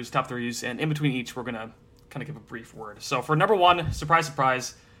top 2s, top 3s, and in between each, we're gonna kind of give a brief word. So for number 1,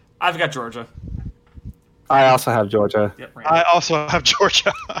 surprise, I've got Georgia. I also have Georgia. Yep, I also have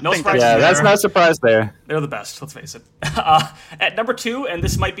Georgia. No surprise. Yeah, that's no surprise there. They're the best. Let's face it. At number 2, and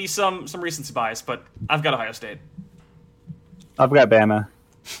this might be some recency bias, but I've got Ohio State. I've got Bama.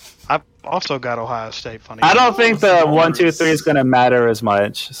 I've also got Ohio State. Funny. I don't think the 1, 2, 3 is going to matter as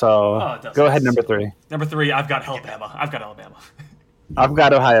much. So go ahead, number 3. Number 3, I've got Alabama. I've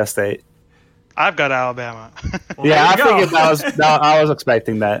got Ohio State. I've got Alabama. Well, yeah, I figured I was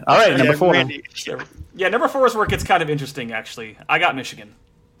expecting that. All right, number 4. Yeah, number 4 is where it gets kind of interesting, actually. I got Michigan.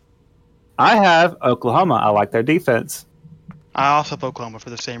 I have Oklahoma. I like their defense. I also have Oklahoma for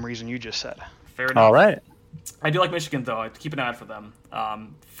the same reason you just said. Fair enough. All right. I do like Michigan, though. I have to keep an eye out for them.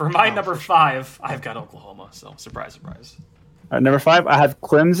 For my number 5, I've got Oklahoma. So, surprise. Number 5, I have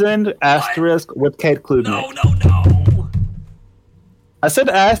Clemson, asterisk, with Cade Klubnik. No. I said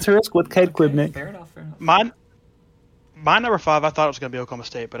asterisk with Cade Klubnik. Fair enough. My number 5, I thought it was going to be Oklahoma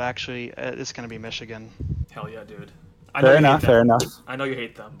State, but actually, it's going to be Michigan. Hell yeah, dude. Fair enough. I know you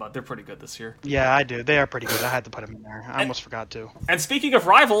hate them, but they're pretty good this year. Yeah, I do. They are pretty good. I had to put them in there. I almost forgot to. And speaking of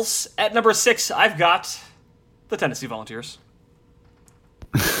rivals, at number 6, I've got the Tennessee Volunteers.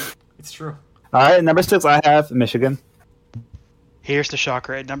 It's true. All right, number 6, I have Michigan. Here's the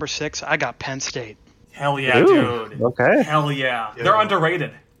shocker. At number 6, I got Penn State. Hell yeah, Ooh, dude. Okay. Hell yeah. Dude. They're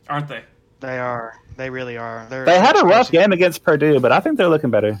underrated, aren't they? They are. They really are. They had a rough game against Purdue, but I think they're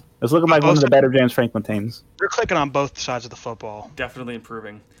looking better. It's looking like one of the better James Franklin teams. They're clicking on both sides of the football. Definitely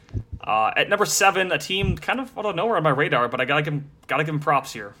improving. At number 7, a team kind of out of nowhere on my radar, but I gotta give them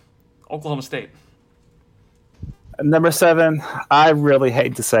props here. Oklahoma State. At number 7, I really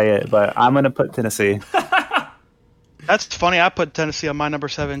hate to say it, but I'm going to put Tennessee. That's funny. I put Tennessee on my number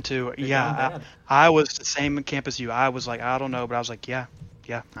 7 too. Yeah, I was the same in camp as you. I was like, I don't know, but I was like, yeah,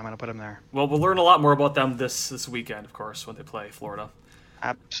 I'm gonna put them there. Well, we'll learn a lot more about them this weekend, of course, when they play Florida.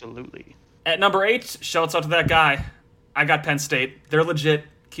 Absolutely. At number 8, shouts out to that guy. I got Penn State. They're legit.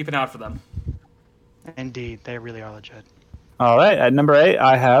 Keep an eye out for them. Indeed, they really are legit. All right, at number 8,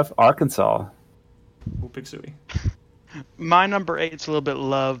 I have Arkansas. Ooh, Big Suey. My number 8's a little bit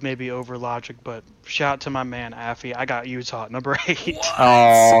love, maybe over logic, but shout out to my man Affy. I got Utah at number 8.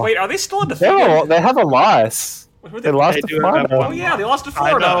 Oh, Wait, are they still undefeated? they have a loss. They lost to Florida. Oh yeah, they lost to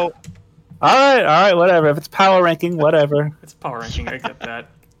Florida. I know. All right, whatever. If it's power ranking, whatever. It's power ranking. I get that.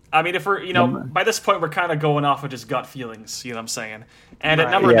 I mean, if we're, by this point, we're kind of going off of just gut feelings. You know what I'm saying? And at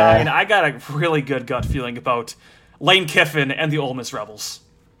number 9, I got a really good gut feeling about Lane Kiffin and the Ole Miss Rebels.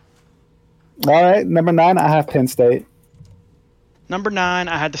 All right, number 9, I have Penn State. Number 9,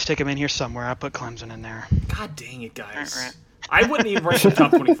 I had to stick him in here somewhere. I put Clemson in there. God dang it, guys. I wouldn't even rank the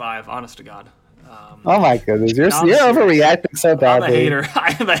top 25, honest to God. Oh my goodness, you're overreacting so badly.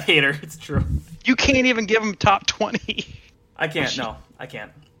 I am a hater. It's true. You can't even give him top 20. I can't. No, I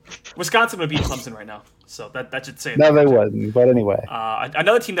can't. Wisconsin would beat Clemson right now, so that should say it. No, they wouldn't. But anyway,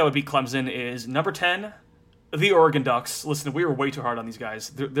 another team that would beat Clemson is number 10, the Oregon Ducks. Listen, we were way too hard on these guys.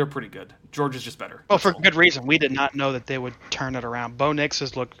 They're pretty good. Georgia's just better. Well, for good reason. We did not know that they would turn it around. Bo Nix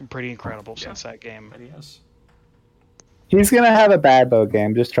has looked pretty incredible since that game. But he has. He's going to have a bad bow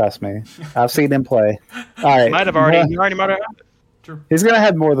game. Just trust me. I've seen him play. All right. You already might have had it. True. He's going to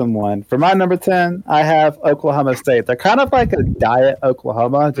have more than one. For my number 10, I have Oklahoma State. They're kind of like a diet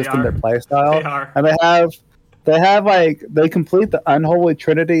Oklahoma, just in their play style. They are. And they complete the unholy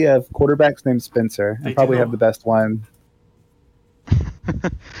trinity of quarterbacks named Spencer. And probably have the best one.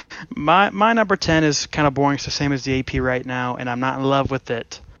 My number 10 is kind of boring. It's the same as the AP right now, and I'm not in love with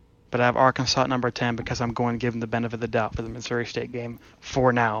it. But I have Arkansas at number 10 because I'm going to give them the benefit of the doubt for the Missouri State game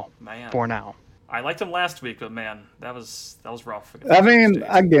for now. For now. I liked them last week, but man, that was rough. I mean,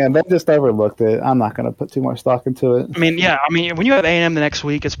 again, they just overlooked it. I'm not going to put too much stock into it. I mean, when you have A&M the next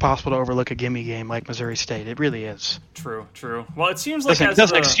week, it's possible to overlook a gimme game like Missouri State. It really is. True. Well, it seems like it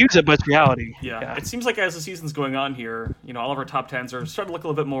doesn't excuse it, but it's reality. Yeah, it seems like as the season's going on here, all of our top 10s are starting to look a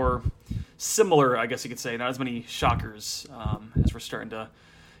little bit more similar, I guess you could say. Not as many shockers as we're starting to,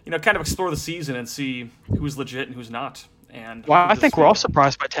 kind of explore the season and see who's legit and who's not. And I think we're all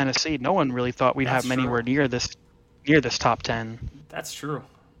surprised by Tennessee. No one really thought we'd have them anywhere near this top 10. That's true.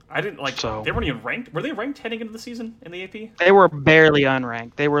 I didn't they weren't even ranked. Were they ranked heading into the season in the AP? They were barely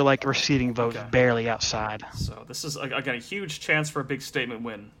unranked. They were like receiving votes barely outside. So this is again a huge chance for a big statement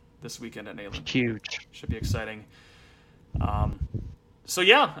win this weekend at Neyland. Huge. Should be exciting. That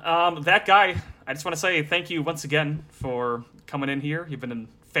guy. I just want to say thank you once again for coming in here. You've been a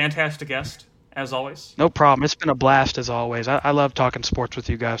fantastic guest. As always. No problem. It's been a blast as always. I love talking sports with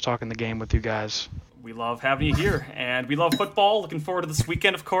you guys, talking the game with you guys. We love having you here, and we love football. Looking forward to this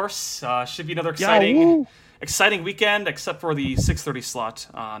weekend, of course. Should be another exciting weekend, except for the 6:30 slot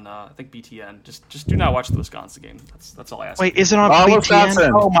on I think BTN. Just do not watch the Wisconsin game. That's all I ask. Wait, is it on BTN?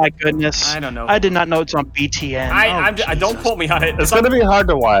 Wisconsin. Oh my goodness! I don't know. I did not know it's on BTN. I don't quote me on it. It's going to be hard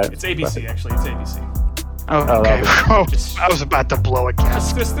to watch. It's ABC actually. It's ABC. Oh, okay. I was about to blow a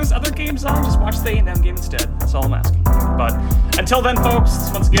gasket. There's other games on. Just watch the A&M game instead. That's all I'm asking. But until then,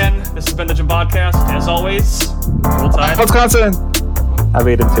 folks, once again, this has been the Gym Podcast. As always, roll Tide. Wisconsin. I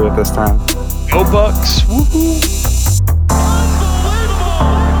beat him to it this time. Go Bucks. Woohoo.